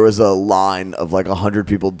York, there was a line of like 100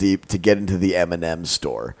 people deep to get into the M&M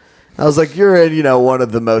store. I was like, you're in, one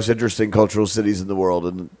of the most interesting cultural cities in the world,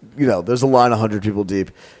 and there's a line 100 people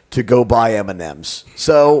deep to go buy M&Ms.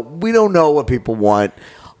 So we don't know what people want.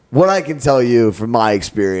 What I can tell you from my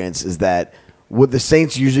experience is that what the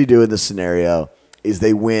Saints usually do in this scenario is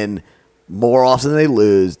they win more often than they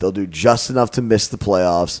lose. They'll do just enough to miss the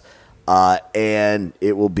playoffs, and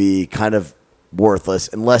it will be kind of worthless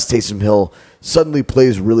unless Taysom Hill suddenly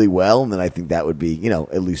plays really well, and then I think that would be,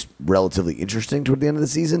 at least relatively interesting toward the end of the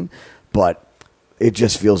season. But it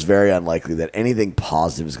just feels very unlikely that anything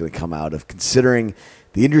positive is going to come out of considering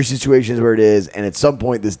the injury situation is where it is, and at some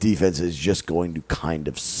point this defense is just going to kind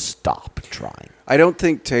of stop trying. I don't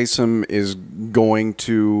think Taysom is going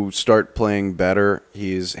to start playing better.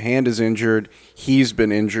 His hand is injured. He's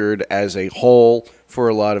been injured as a whole for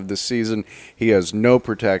a lot of this season. He has no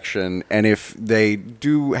protection, and if they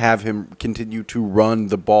do have him continue to run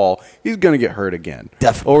the ball, he's going to get hurt again.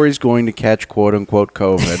 Definitely. Or he's going to catch quote-unquote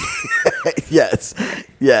COVID. Yes.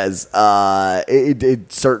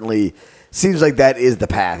 It certainly seems like that is the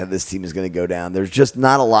path that this team is going to go down. There's just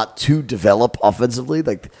not a lot to develop offensively.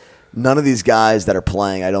 Like, none of these guys that are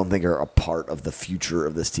playing, I don't think, are a part of the future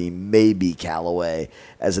of this team. Maybe Callaway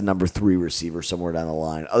as a number 3 receiver somewhere down the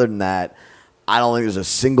line. Other than that, I don't think there's a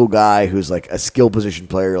single guy who's like a skill position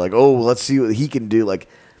player. Like, oh, let's see what he can do. Like,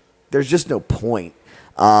 there's just no point.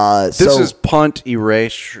 This is punt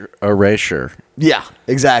erasure. Yeah,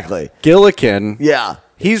 exactly. Gillikin, Yeah.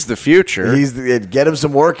 he's the future. Get him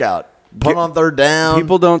some workout. Punt on third down.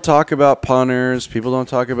 People don't talk about punters. People don't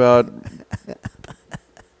talk about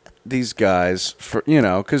these guys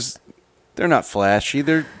because they're not flashy.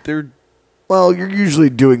 They're Well, you're usually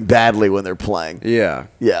doing badly when they're playing. yeah.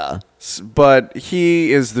 Yeah. But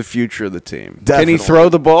he is the future of the team. Definitely. Can he throw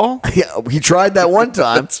the ball? Yeah, he tried that one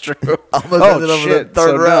time. That's true. Almost ended up in the third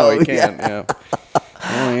so row. No, he can't. Yeah.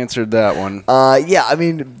 I only answered that one. Yeah, I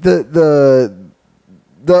mean, the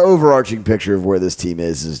overarching picture of where this team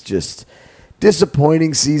is just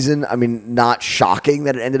disappointing season. I mean, not shocking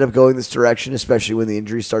that it ended up going this direction, especially when the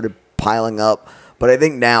injuries started piling up. But I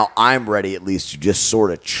think now I'm ready at least to just sort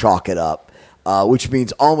of chalk it up, which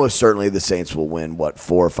means almost certainly the Saints will win, 4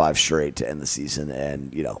 or 5 straight to end the season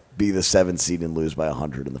and, be the 7th seed and lose by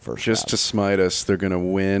 100 in the first round. Just to smite us, they're going to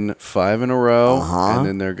win 5 in a row, and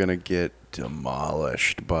then they're going to get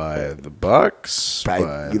demolished by the Bucks.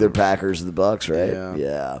 Either Packers or the Bucks, right?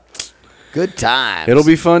 Yeah. Good times. It'll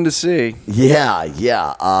be fun to see.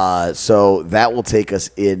 Yeah. So that will take us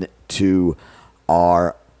into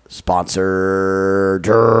our sponsor,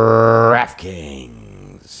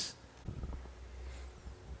 DraftKings.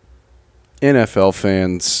 NFL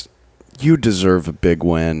fans, you deserve a big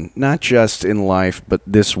win, not just in life, but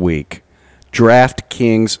this week.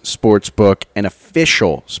 DraftKings Sportsbook, an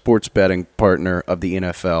official sports betting partner of the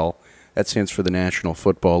NFL, that stands for the National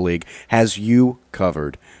Football League, has you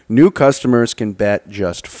covered. New customers can bet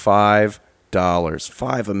just $5,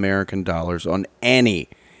 $5 American dollars on any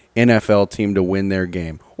NFL team to win their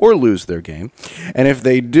game or lose their game. And if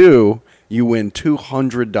they do, you win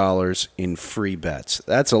 $200 in free bets.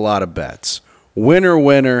 That's a lot of bets. Winner,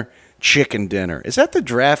 winner, chicken dinner. Is that the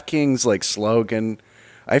DraftKings like slogan?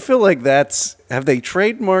 I feel like that's, have they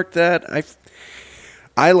trademarked that?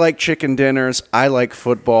 I like chicken dinners. I like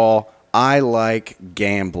football. I like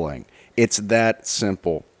gambling. It's that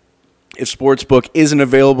simple. If Sportsbook isn't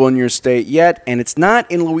available in your state yet, and it's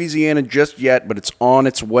not in Louisiana just yet, but it's on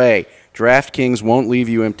its way, DraftKings won't leave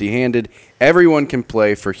you empty-handed. Everyone can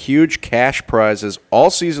play for huge cash prizes all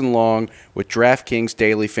season long with DraftKings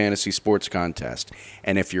Daily Fantasy Sports Contest.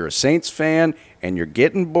 And if you're a Saints fan and you're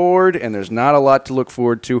getting bored and there's not a lot to look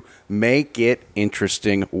forward to, make it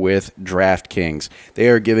interesting with DraftKings. They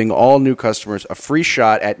are giving all new customers a free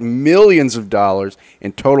shot at millions of dollars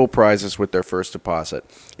in total prizes with their first deposit.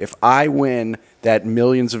 If I win that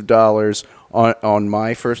millions of dollars on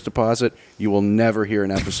my first deposit, you will never hear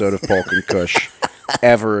an episode of Polk and Kush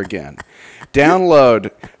ever again.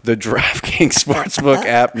 Download the DraftKings Sportsbook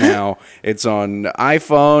app now. It's on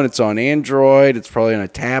iPhone, it's on Android, it's probably on a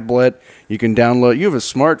tablet. You can download, you have a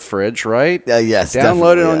smart fridge, right? Yes,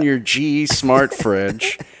 Download it definitely, on your GE smart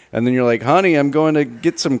fridge. And then you're like, honey, I'm going to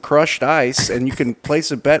get some crushed ice, and you can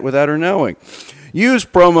place a bet without her knowing. Use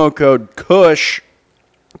promo code KUSH,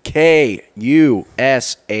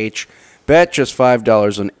 KUSH. Bet just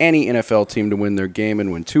 $5 on any NFL team to win their game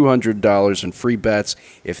and win $200 in free bets.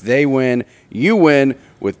 If they win, you win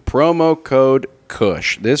with promo code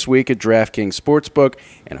KUSH. This week at DraftKings Sportsbook,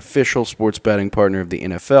 an official sports betting partner of the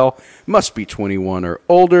NFL. Must be 21 or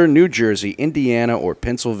older. New Jersey, Indiana, or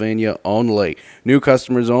Pennsylvania only. New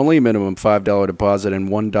customers only. Minimum $5 deposit and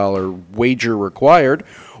 $1 wager required.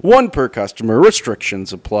 One per customer.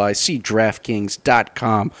 Restrictions apply. See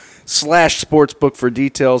DraftKings.com/sportsbook for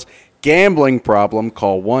details. Gambling problem,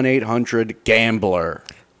 call 1-800-GAMBLER.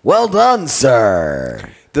 Well done, sir.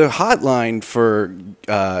 The hotline for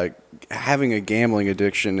having a gambling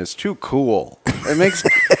addiction is too cool. It makes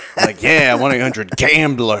like, yeah,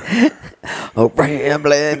 1-800-GAMBLER. Oh,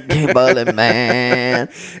 rambling, gambling man.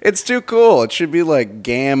 It's too cool. It should be like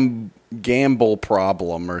gamble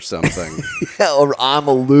problem or something. Yeah, or I'm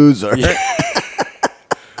a loser.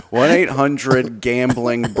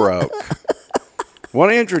 1-800-GAMBLING-BROKE.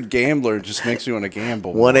 1-800-GAMBLER just makes you want to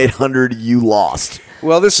gamble. 1-800 you lost.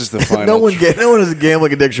 Well, this is the final. No one has a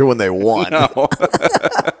gambling addiction when they won. No.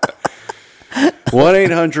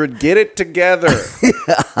 1-800 get it together.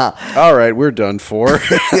 All right, we're done for.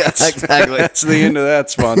 Yeah, exactly. That's the end of that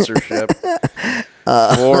sponsorship.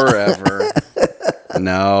 Forever.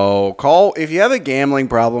 No, call if you have a gambling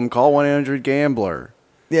problem. Call 1-800-GAMBLER.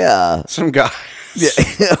 Yeah. Some guy. Yeah.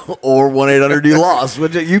 Or 1-800 you lost.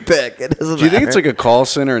 Which you pick. It doesn't Do you think matter. it's like a call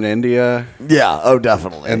center in India? Yeah. Oh,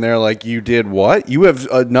 definitely. And they're like, you did what? You have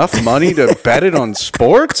enough money to bet it on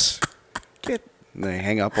sports? And they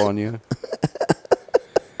hang up on you.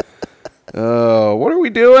 What are we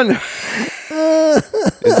doing?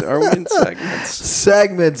 Are we in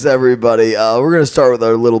Segments, everybody. We're going to start with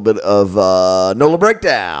our little bit of NOLA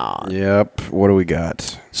breakdown. Yep. What do we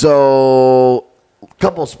got? So, a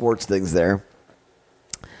couple of sports things there.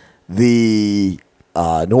 The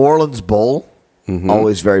New Orleans Bowl,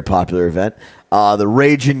 always very popular event. The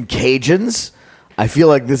Ragin' Cajuns. I feel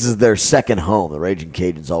like this is their second home. The Ragin'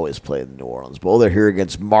 Cajuns always play in the New Orleans Bowl. They're here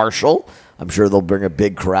against Marshall. I'm sure they'll bring a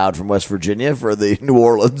big crowd from West Virginia for the New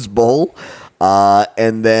Orleans Bowl.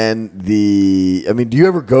 And then do you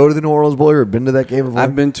ever go to the New Orleans Bowl? Or been to that game before?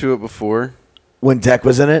 I've been to it before. When Tech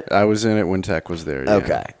was in it? I was in it when Tech was there. Yeah.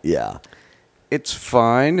 Okay, yeah. It's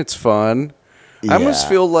fine. It's fun. I almost Yeah.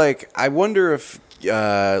 feel like, I wonder if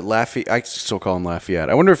Lafayette, I still call him Lafayette.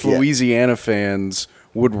 I wonder if Yeah. Louisiana fans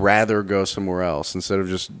would rather go somewhere else instead of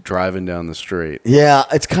just driving down the street. Yeah,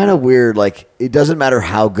 it's kind of weird. Like, it doesn't matter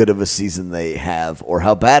how good of a season they have or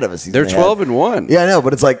how bad of a season They're they 12-1. Yeah, I know,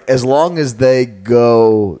 but it's like as long as they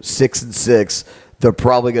go 6-6, they're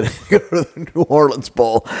probably going to go to the New Orleans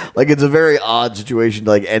Bowl. Like, it's a very odd situation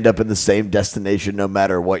to like end up in the same destination no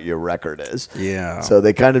matter what your record is. Yeah. So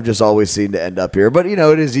they kind of just always seem to end up here. But,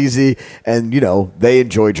 it is easy. And, they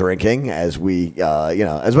enjoy drinking as we,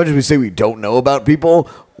 as much as we say we don't know about people,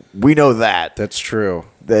 we know that. That's true.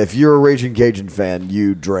 That if you're a Raging Cajun fan,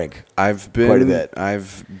 you drink. I've been Quite a bit.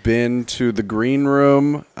 I've been to the green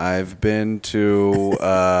room. I've been to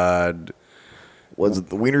Was it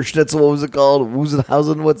the Wiener Schnitzel? What was it called?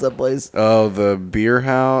 Wusenhausen? What's that place? Oh, the beer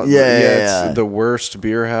house? Yeah. It's the worst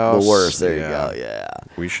beer house. The worst. There you go. Yeah.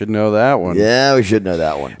 We should know that one. Yeah, we should know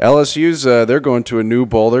that one. LSU's, they're going to a new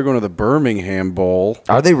bowl. They're going to the Birmingham Bowl.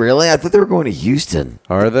 Are they really? I thought they were going to Houston.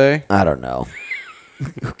 Are they? I don't know.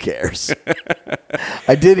 Who cares?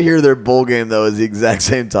 I did hear their bowl game, though, is the exact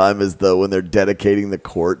same time as when they're dedicating the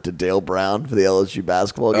court to Dale Brown for the LSU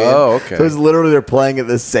basketball game. Oh, okay. So it's literally they're playing at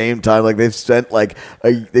the same time. Like they've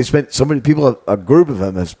spent so many people, a group of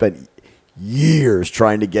them have spent years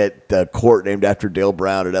trying to get the court named after Dale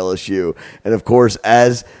Brown at LSU. And of course,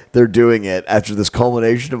 as they're doing it, after this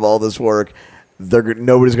culmination of all this work,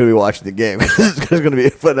 nobody's going to be watching the game. There's going to be an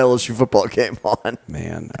LSU football game on.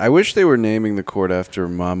 Man, I wish they were naming the court after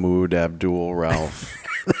Mahmoud Abdul Rauf.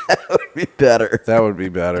 That would be better. That would be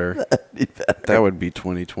better. That'd be better. That would be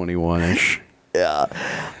 2021-ish. Yeah.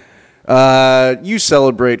 You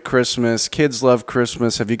celebrate Christmas. Kids love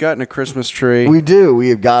Christmas. Have you gotten a Christmas tree? We do. We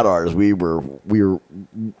have got ours. We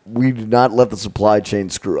did not let the supply chain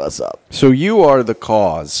screw us up. So you are the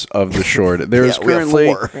cause of the shortage. There's Yeah, we have currently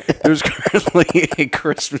four. there's currently a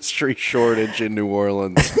Christmas tree shortage in New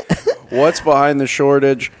Orleans. What's behind the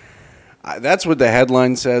shortage? That's what the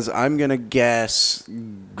headline says. I'm gonna guess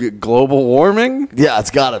global warming. Yeah,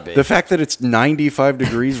 it's got to be. The fact that it's 95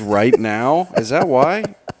 degrees right now, is that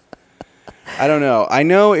why? I don't know. I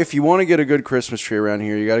know if you want to get a good Christmas tree around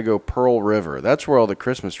here, you got to go Pearl River. That's where all the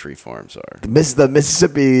Christmas tree farms are. The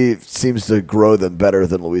Mississippi seems to grow them better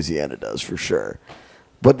than Louisiana does, for sure.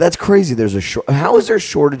 But that's crazy. How is there a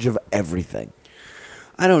shortage of everything?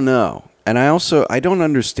 I don't know. And I don't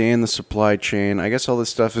understand the supply chain. I guess all this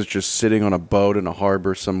stuff is just sitting on a boat in a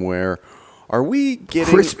harbor somewhere. Are we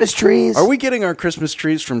getting Christmas trees? Are we getting our Christmas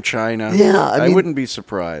trees from China? Yeah, I mean- wouldn't be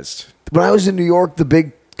surprised. When I was in New York, the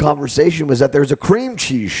big conversation was that there's a cream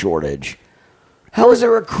cheese shortage. How is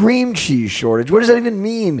there a cream cheese shortage? What does that even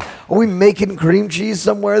mean? Are we making cream cheese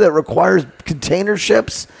somewhere that requires container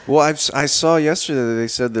ships? Well, I saw yesterday that they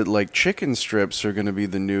said that like chicken strips are going to be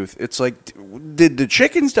the new. It's like, did the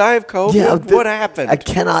chickens die of COVID? What happened? I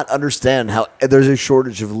cannot understand how there's a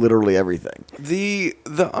shortage of literally everything. The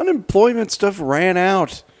unemployment stuff ran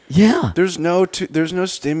out. Yeah. There's no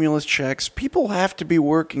stimulus checks. People have to be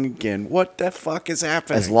working again. What the fuck is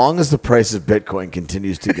happening? As long as the price of Bitcoin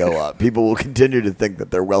continues to go up, people will continue to think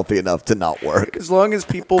that they're wealthy enough to not work. As long as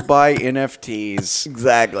people buy NFTs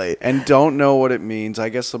Exactly. and don't know what it means, I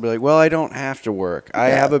guess they'll be like, well, I don't have to work. I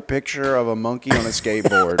have a picture of a monkey on a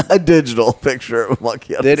skateboard. A digital picture of a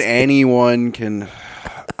monkey. That anyone can.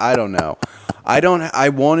 I don't know. I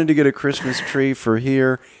wanted to get a Christmas tree for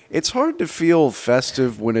here. It's hard to feel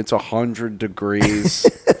festive when it's 100 degrees.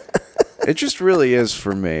 It just really is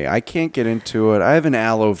for me. I can't get into it. I have an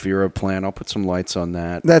aloe vera plant. I'll put some lights on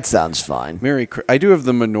that. That sounds fine. I do have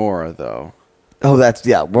the menorah though. Oh,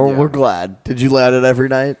 we're glad. Did you light it every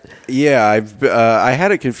night? Yeah, I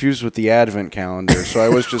had it confused with the Advent calendar, so I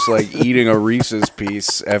was just like eating a Reese's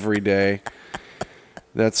piece every day.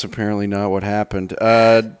 That's apparently not what happened.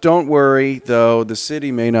 Don't worry, though. The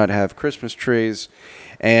city may not have Christmas trees,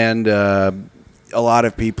 and a lot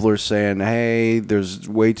of people are saying, hey, there's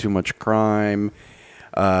way too much crime.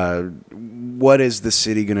 What is the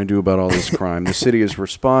city going to do about all this crime? The city has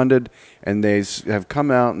responded, and they have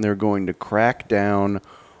come out, and they're going to crack down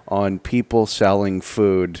on people selling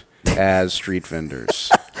food as street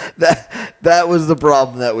vendors. That was the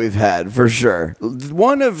problem that we've had, for sure.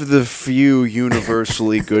 One of the few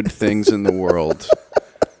universally good things in the world.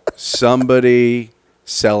 Somebody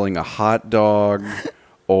selling a hot dog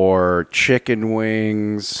or chicken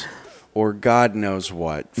wings or God knows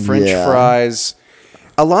what. French fries.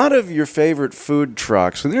 A lot of your favorite food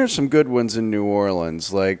trucks, and there are some good ones in New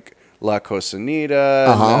Orleans, like La Cocinita.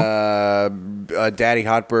 Daddy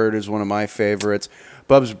Hotbird is one of my favorites.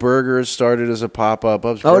 Bub's Burgers started as a pop-up.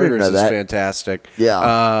 Bub's Burgers is fantastic.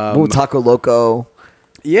 Yeah. Taco Loco.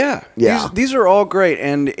 Yeah. Yeah. These are all great,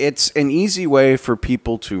 and it's an easy way for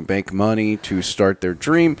people to make money, to start their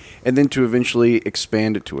dream, and then to eventually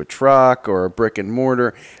expand it to a truck or a brick and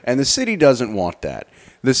mortar, and the city doesn't want that.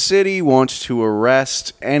 The city wants to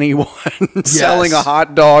arrest anyone selling a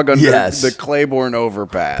hot dog under the Claiborne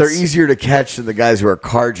overpass. They're easier to catch than the guys who are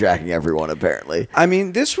carjacking everyone, apparently. I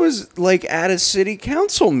mean, this was like at a city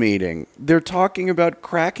council meeting. They're talking about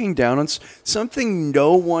cracking down on something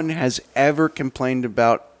no one has ever complained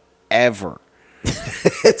about, ever.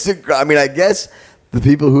 I guess the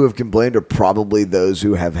people who have complained are probably those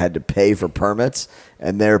who have had to pay for permits,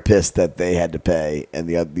 and they're pissed that they had to pay, and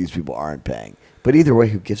these people aren't paying. But either way,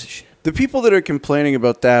 who gives a shit? The people that are complaining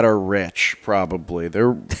about that are rich, probably.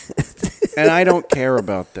 And I don't care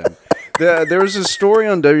about them. There was a story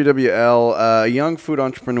on WWL, a young food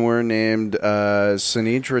entrepreneur named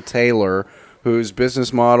Sinidra Taylor, whose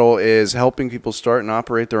business model is helping people start and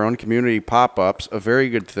operate their own community pop-ups, a very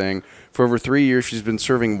good thing. For over 3 years, she's been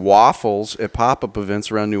serving waffles at pop-up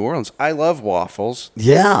events around New Orleans. I love waffles.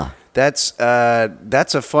 Yeah. That's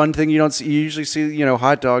a fun thing. You usually see,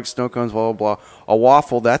 hot dogs, snow cones, blah, blah, blah. A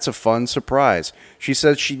waffle, that's a fun surprise. She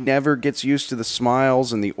says she never gets used to the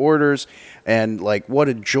smiles and the orders and, like, what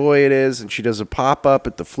a joy it is. And she does a pop-up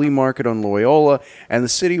at the flea market on Loyola, and the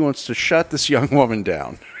city wants to shut this young woman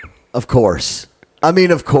down. Of course. I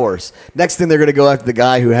mean, of course. Next thing, they're going to go after the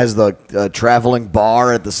guy who has the traveling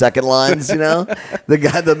bar at the second lines, the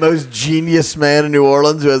guy, the most genius man in New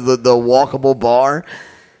Orleans who has the walkable bar.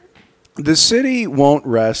 The city won't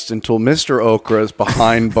rest until Mr. Okra is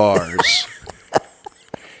behind bars.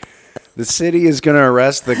 The city is going to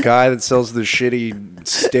arrest the guy that sells the shitty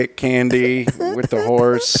stick candy with the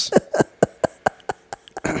horse.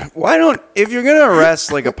 If you're going to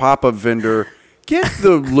arrest like a pop-up vendor, get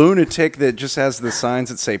the lunatic that just has the signs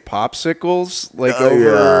that say popsicles,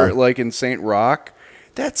 like in St. Rock.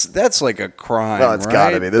 That's like a crime. No, it's right?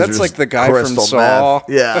 gotta be. Those That's are like just the guy from crystal Saw. meth.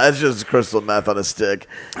 Yeah, that's just crystal meth on a stick.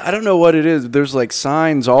 I don't know what it is. There's like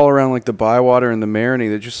signs all around like the Bywater and the Marigny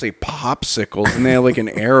that just say popsicles, and they have like an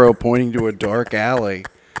arrow pointing to a dark alley.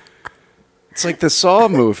 It's like the Saw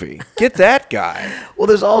movie. Get that guy. Well,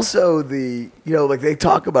 there's also like they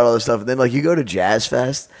talk about all this stuff, and then like you go to Jazz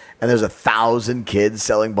Fest, and there's 1,000 kids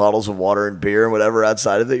selling bottles of water and beer and whatever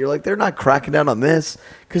outside of it. You're like, they're not cracking down on this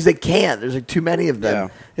because they can't. There's like too many of them.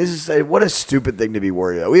 Yeah. This is what a stupid thing to be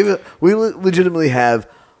worried about. We legitimately have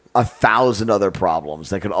 1,000 other problems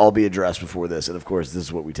that could all be addressed before this, and of course, this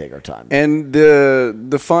is what we take our time. And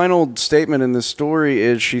the final statement in this story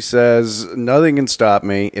is she says, nothing can stop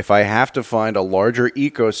me. If I have to find a larger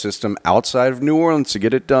ecosystem outside of New Orleans to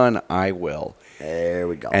get it done, I will. There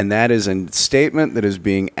we go. And that is a statement that is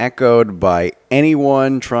being echoed by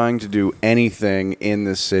anyone trying to do anything in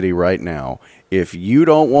this city right now. If you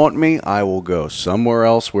don't want me, I will go somewhere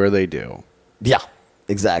else where they do. Yeah,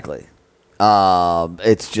 exactly.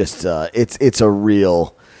 It's just it's a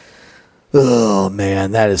real. Oh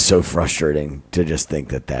man, that is so frustrating to just think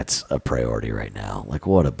that that's a priority right now. Like,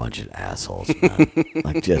 what a bunch of assholes, man.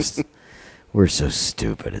 Like, just we're so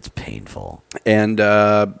stupid. It's painful. And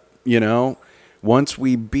once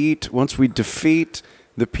we defeat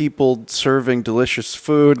the people serving delicious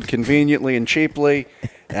food conveniently and cheaply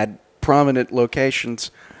at prominent locations,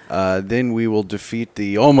 then we will defeat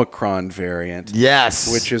the Omicron variant.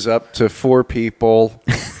 Yes, Which is up to 4 people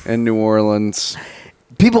in New Orleans.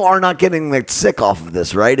 people are not getting like sick off of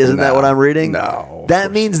this, right? Isn't that No. what I'm reading? No, of That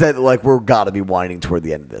course means that like we're got to be winding toward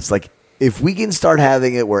the end of this. Like, if we can start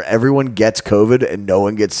having it where everyone gets COVID and no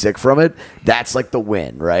one gets sick from it, that's like the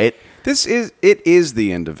win, right? It is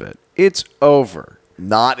the end of it. It's over.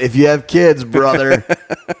 Not if you have kids, brother.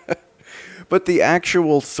 But the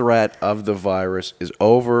actual threat of the virus is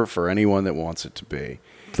over for anyone that wants it to be.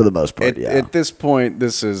 For the most part, yeah. At this point,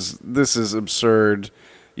 this is absurd.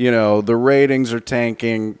 The ratings are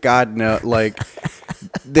tanking. God no, like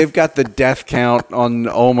they've got the death count on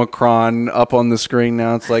Omicron up on the screen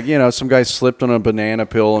now. It's like, some guy slipped on a banana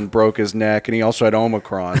peel and broke his neck, and he also had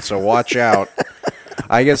Omicron. So watch out.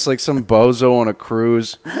 I guess like some bozo on a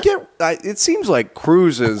cruise. It seems like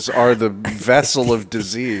cruises are the vessel of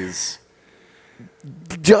disease.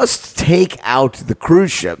 Just take out the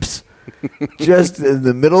cruise ships. Just in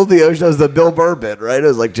the middle of the ocean. That was the Bill Burr bit, right? It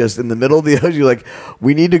was like just in the middle of the ocean. Like,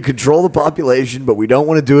 we need to control the population, but we don't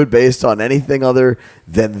want to do it based on anything other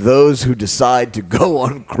than those who decide to go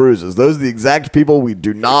on cruises. Those are the exact people we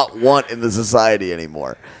do not want in the society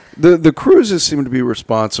anymore. The cruises seem to be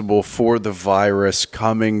responsible for the virus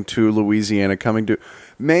coming to Louisiana,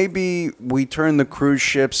 maybe we turn the cruise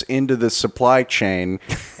ships into the supply chain,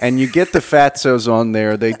 and you get the fatzos on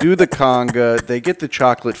there, they do the conga, they get the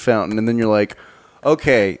chocolate fountain, and then you're like,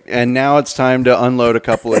 okay, and now it's time to unload a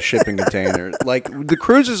couple of shipping containers. Like, the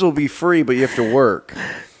cruises will be free, but you have to work.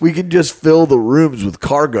 We can just fill the rooms with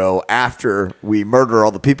cargo after we murder all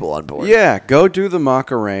the people on board. Yeah, go do the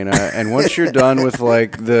Macarena, and once you're done with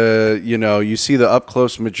like you see the up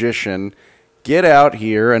close magician, get out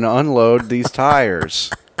here and unload these tires.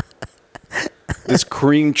 This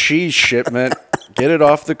cream cheese shipment, get it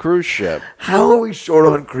off the cruise ship. How are we short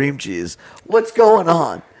on cream cheese? What's going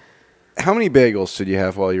on? How many bagels did you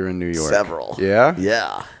have while you were in New York? Several. Yeah?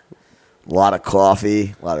 Yeah. A lot of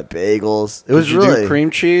coffee, a lot of bagels. It was Did you really do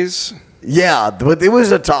cream cheese? Yeah, but it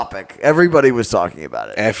was a topic. Everybody was talking about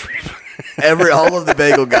it. Everybody. All of the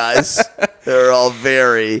bagel guys, they're all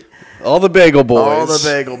very All the bagel boys. All the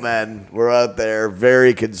bagel men were out there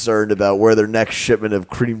very concerned about where their next shipment of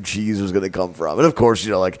cream cheese was going to come from. And of course,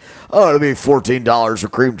 it'll be $14 for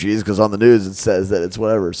cream cheese because on the news it says that it's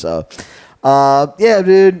whatever. So, yeah,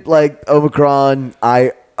 dude, like Omicron,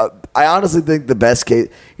 I honestly think the best case,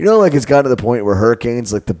 it's gotten to the point where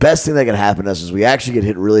hurricanes, like the best thing that can happen to us is we actually get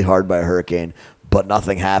hit really hard by a hurricane, but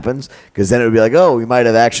nothing happens, because then it would be like, oh, we might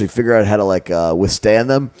have actually figured out how to withstand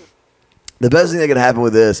them. The best thing that can happen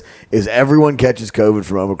with this is everyone catches COVID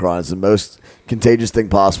from Omicron. It's the most contagious thing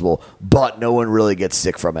possible, but no one really gets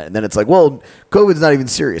sick from it. And then it's like, well, COVID's not even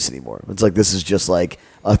serious anymore. It's like, this is just like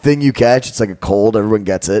a thing you catch. It's like a cold. Everyone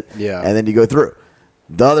gets it. Yeah. And then you go through.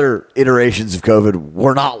 The other iterations of COVID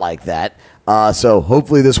were not like that. So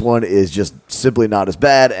hopefully this one is just simply not as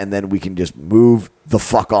bad, and then we can just move the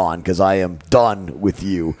fuck on, because I am done with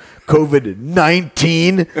you.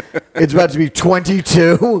 COVID-19. It's about to be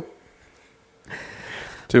 22.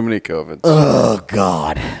 Too many COVIDs. Oh,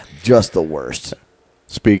 God. Just the worst.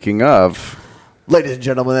 Speaking of, Ladies and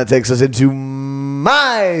gentlemen, that takes us into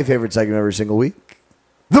my favorite segment every single week.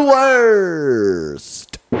 The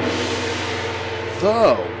worst.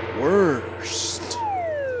 the worst.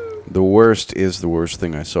 The worst is the worst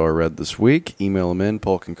thing I saw or read this week. Email them in,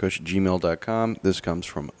 polkandkush@gmail.com. This comes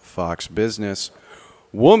from Fox Business.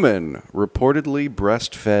 Woman reportedly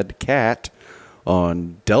breastfed cat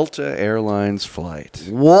on Delta Airlines flight.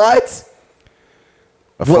 What?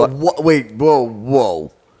 A fli- Wait,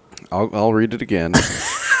 whoa. I'll read it again.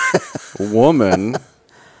 A woman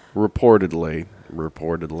reportedly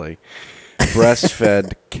breastfed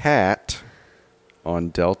cat on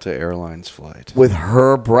Delta Airlines flight. With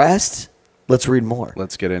her breast? Let's read more.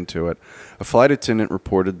 Let's get into it. A flight attendant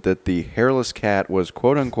reported that the hairless cat was,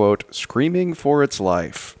 quote unquote, screaming for its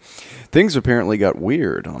life. Things apparently got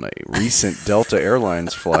weird on a recent Delta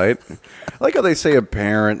Airlines flight. I like how they say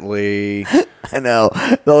apparently. I know.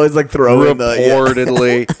 They always throw in the...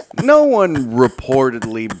 Reportedly. No one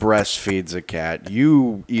reportedly breastfeeds a cat.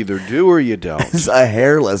 You either do or you don't. It's a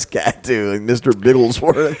hairless cat, too, like Mr.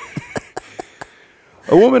 Bigglesworth.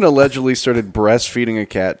 A woman allegedly started breastfeeding a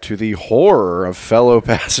cat to the horror of fellow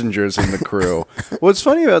passengers in the crew. What's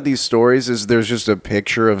funny about these stories is there's just a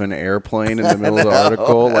picture of an airplane in the middle of the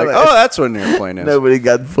article. Like, oh, that's what an airplane is. Nobody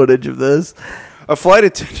got footage of this. A flight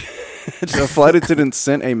attendant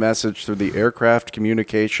sent a message through the aircraft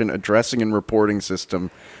communication addressing and reporting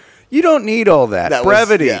system. You don't need all that.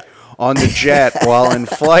 Brevity. On the jet while in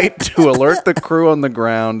flight to alert the crew on the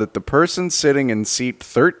ground that the person sitting in seat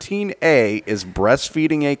 13A is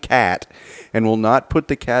breastfeeding a cat and will not put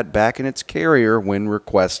the cat back in its carrier when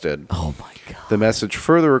requested. Oh, my God. The message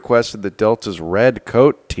further requested that Delta's Red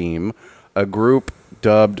Coat team, a group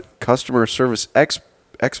dubbed Customer Service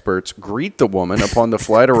Experts, greet the woman upon the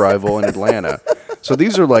flight arrival in Atlanta. So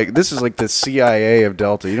this is like the CIA of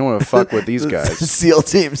Delta. You don't want to fuck with these guys. SEAL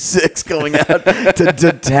Team 6 going out to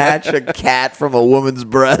detach a cat from a woman's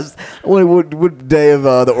breast. What day of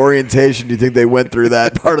the orientation do you think they went through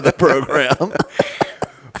that part of the program?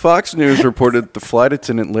 Fox News reported that the flight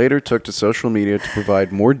attendant later took to social media to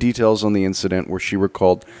provide more details on the incident, where she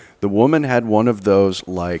recalled the woman had one of those,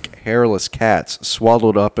 hairless cats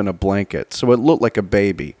swaddled up in a blanket, so it looked like a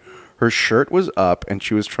baby. Her shirt was up, and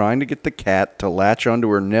she was trying to get the cat to latch onto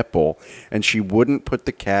her nipple, and she wouldn't put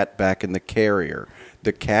the cat back in the carrier.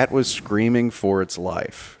 The cat was screaming for its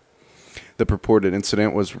life. The purported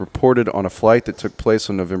incident was reported on a flight that took place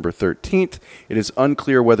on November 13th. It is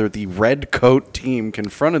unclear whether the Red Coat team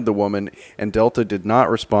confronted the woman, and Delta did not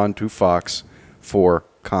respond to Fox for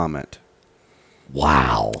comment.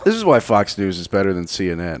 Wow. This is why Fox News is better than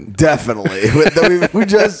CNN. Definitely. we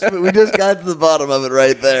just got to the bottom of it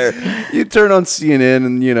right there. You turn on CNN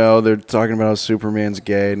and, they're talking about how Superman's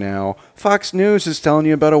gay now. Fox News is telling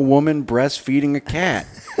you about a woman breastfeeding a cat.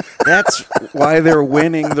 That's why they're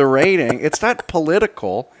winning the rating. It's not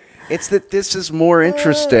political. It's that this is more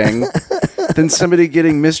interesting than somebody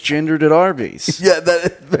getting misgendered at Arby's. Yeah,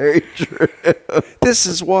 that is very true. This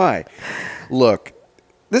is why. Look,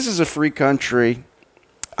 this is a free country.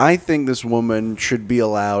 I think this woman should be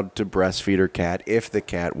allowed to breastfeed her cat if the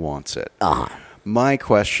cat wants it. My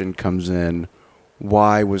question comes in,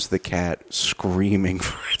 why was the cat screaming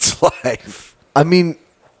for its life? I mean,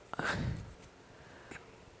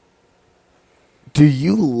 do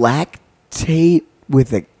you lactate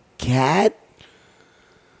with a cat?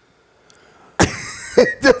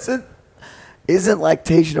 Isn't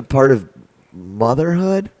lactation a part of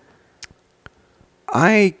motherhood?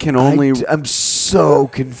 I can only... I'm so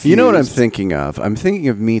confused. You know what I'm thinking of? I'm thinking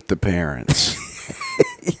of Meet the Parents.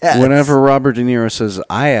 Yes. Whenever Robert De Niro says,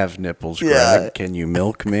 I have nipples, Greg, Yeah. can you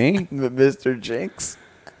milk me? Mr. Jinx?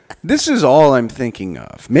 This is all I'm thinking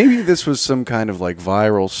of. Maybe this was some kind of like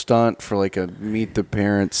viral stunt for like a Meet the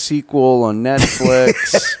Parents sequel on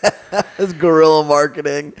Netflix. It's guerrilla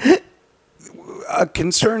marketing. A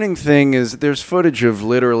concerning thing is there's footage of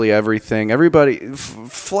literally everything. Everybody,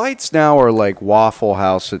 flights now are like Waffle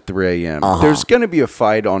House at 3 a.m. There's going to be a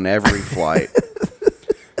fight on every flight.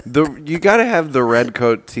 You got to have the red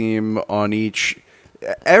coat team on each.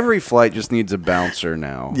 Every flight just needs a bouncer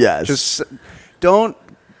now. Yes. Just don't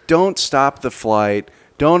stop the flight.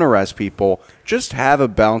 Don't arrest people. Just have a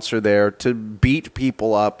bouncer there to beat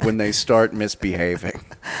people up when they start misbehaving.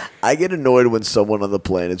 I get annoyed when someone on the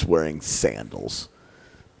plane is wearing sandals.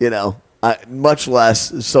 You know, much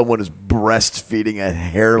less someone is breastfeeding a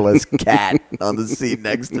hairless cat on the seat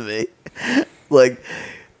next to me. Like,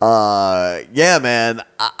 yeah, man.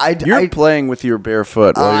 You're playing with your bare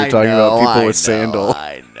foot while you're talking about people with sandals.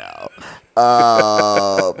 I know.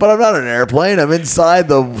 But I'm not on an airplane. I'm inside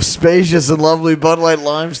the spacious and lovely Bud Light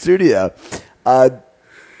Lime studio.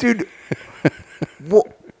 Dude,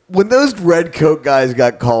 when those red coat guys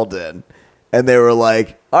got called in and they were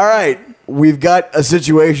like, all right, we've got a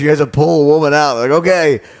situation. You guys have to pull a woman out. Like,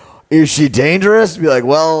 okay, is she dangerous? Be like,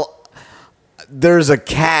 well, there's a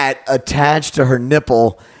cat attached to her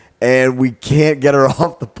nipple and we can't get her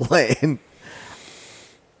off the plane.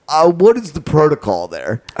 What is the protocol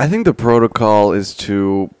there? I think the protocol is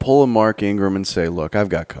to pull a Mark Ingram and say, look, I've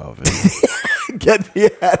got COVID. Get me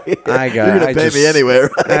out of here. You're going to pay me anyway,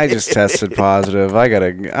 right? I just tested positive.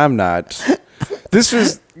 I'm not. This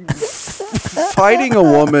is fighting a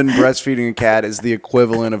woman breastfeeding a cat is the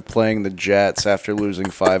equivalent of playing the Jets after losing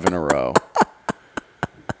 5 in a row.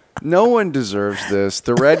 No one deserves this.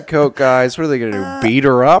 The red coat guys, what are they going to do? Beat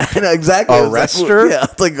her up? Exactly. Arrest her? Yeah,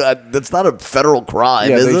 it's like that's not a federal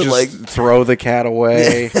crime, is they it? just Like throw the cat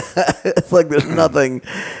away. it's like there's nothing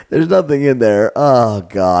in there. Oh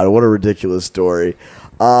God, what a ridiculous story.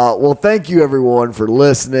 Well, thank you everyone for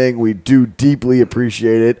listening. We do deeply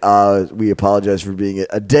appreciate it. We apologize for being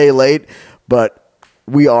a day late, but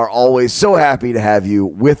we are always so happy to have you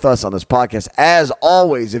with us on this podcast. As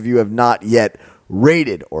always, if you have not yet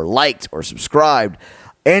rated or liked or subscribed,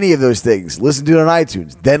 any of those things, listen to it on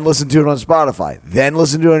iTunes, then listen to it on Spotify, then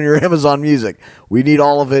listen to it on your Amazon Music. We need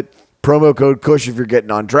all of it. Promo code KUSH if you're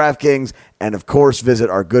getting on DraftKings. And, of course, visit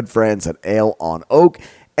our good friends at Ale on Oak.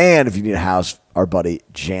 And if you need a house, our buddy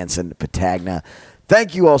Jansen Patagna.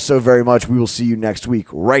 Thank you all so very much. We will see you next week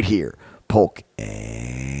right here. Polk and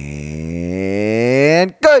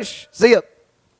Kush. See ya.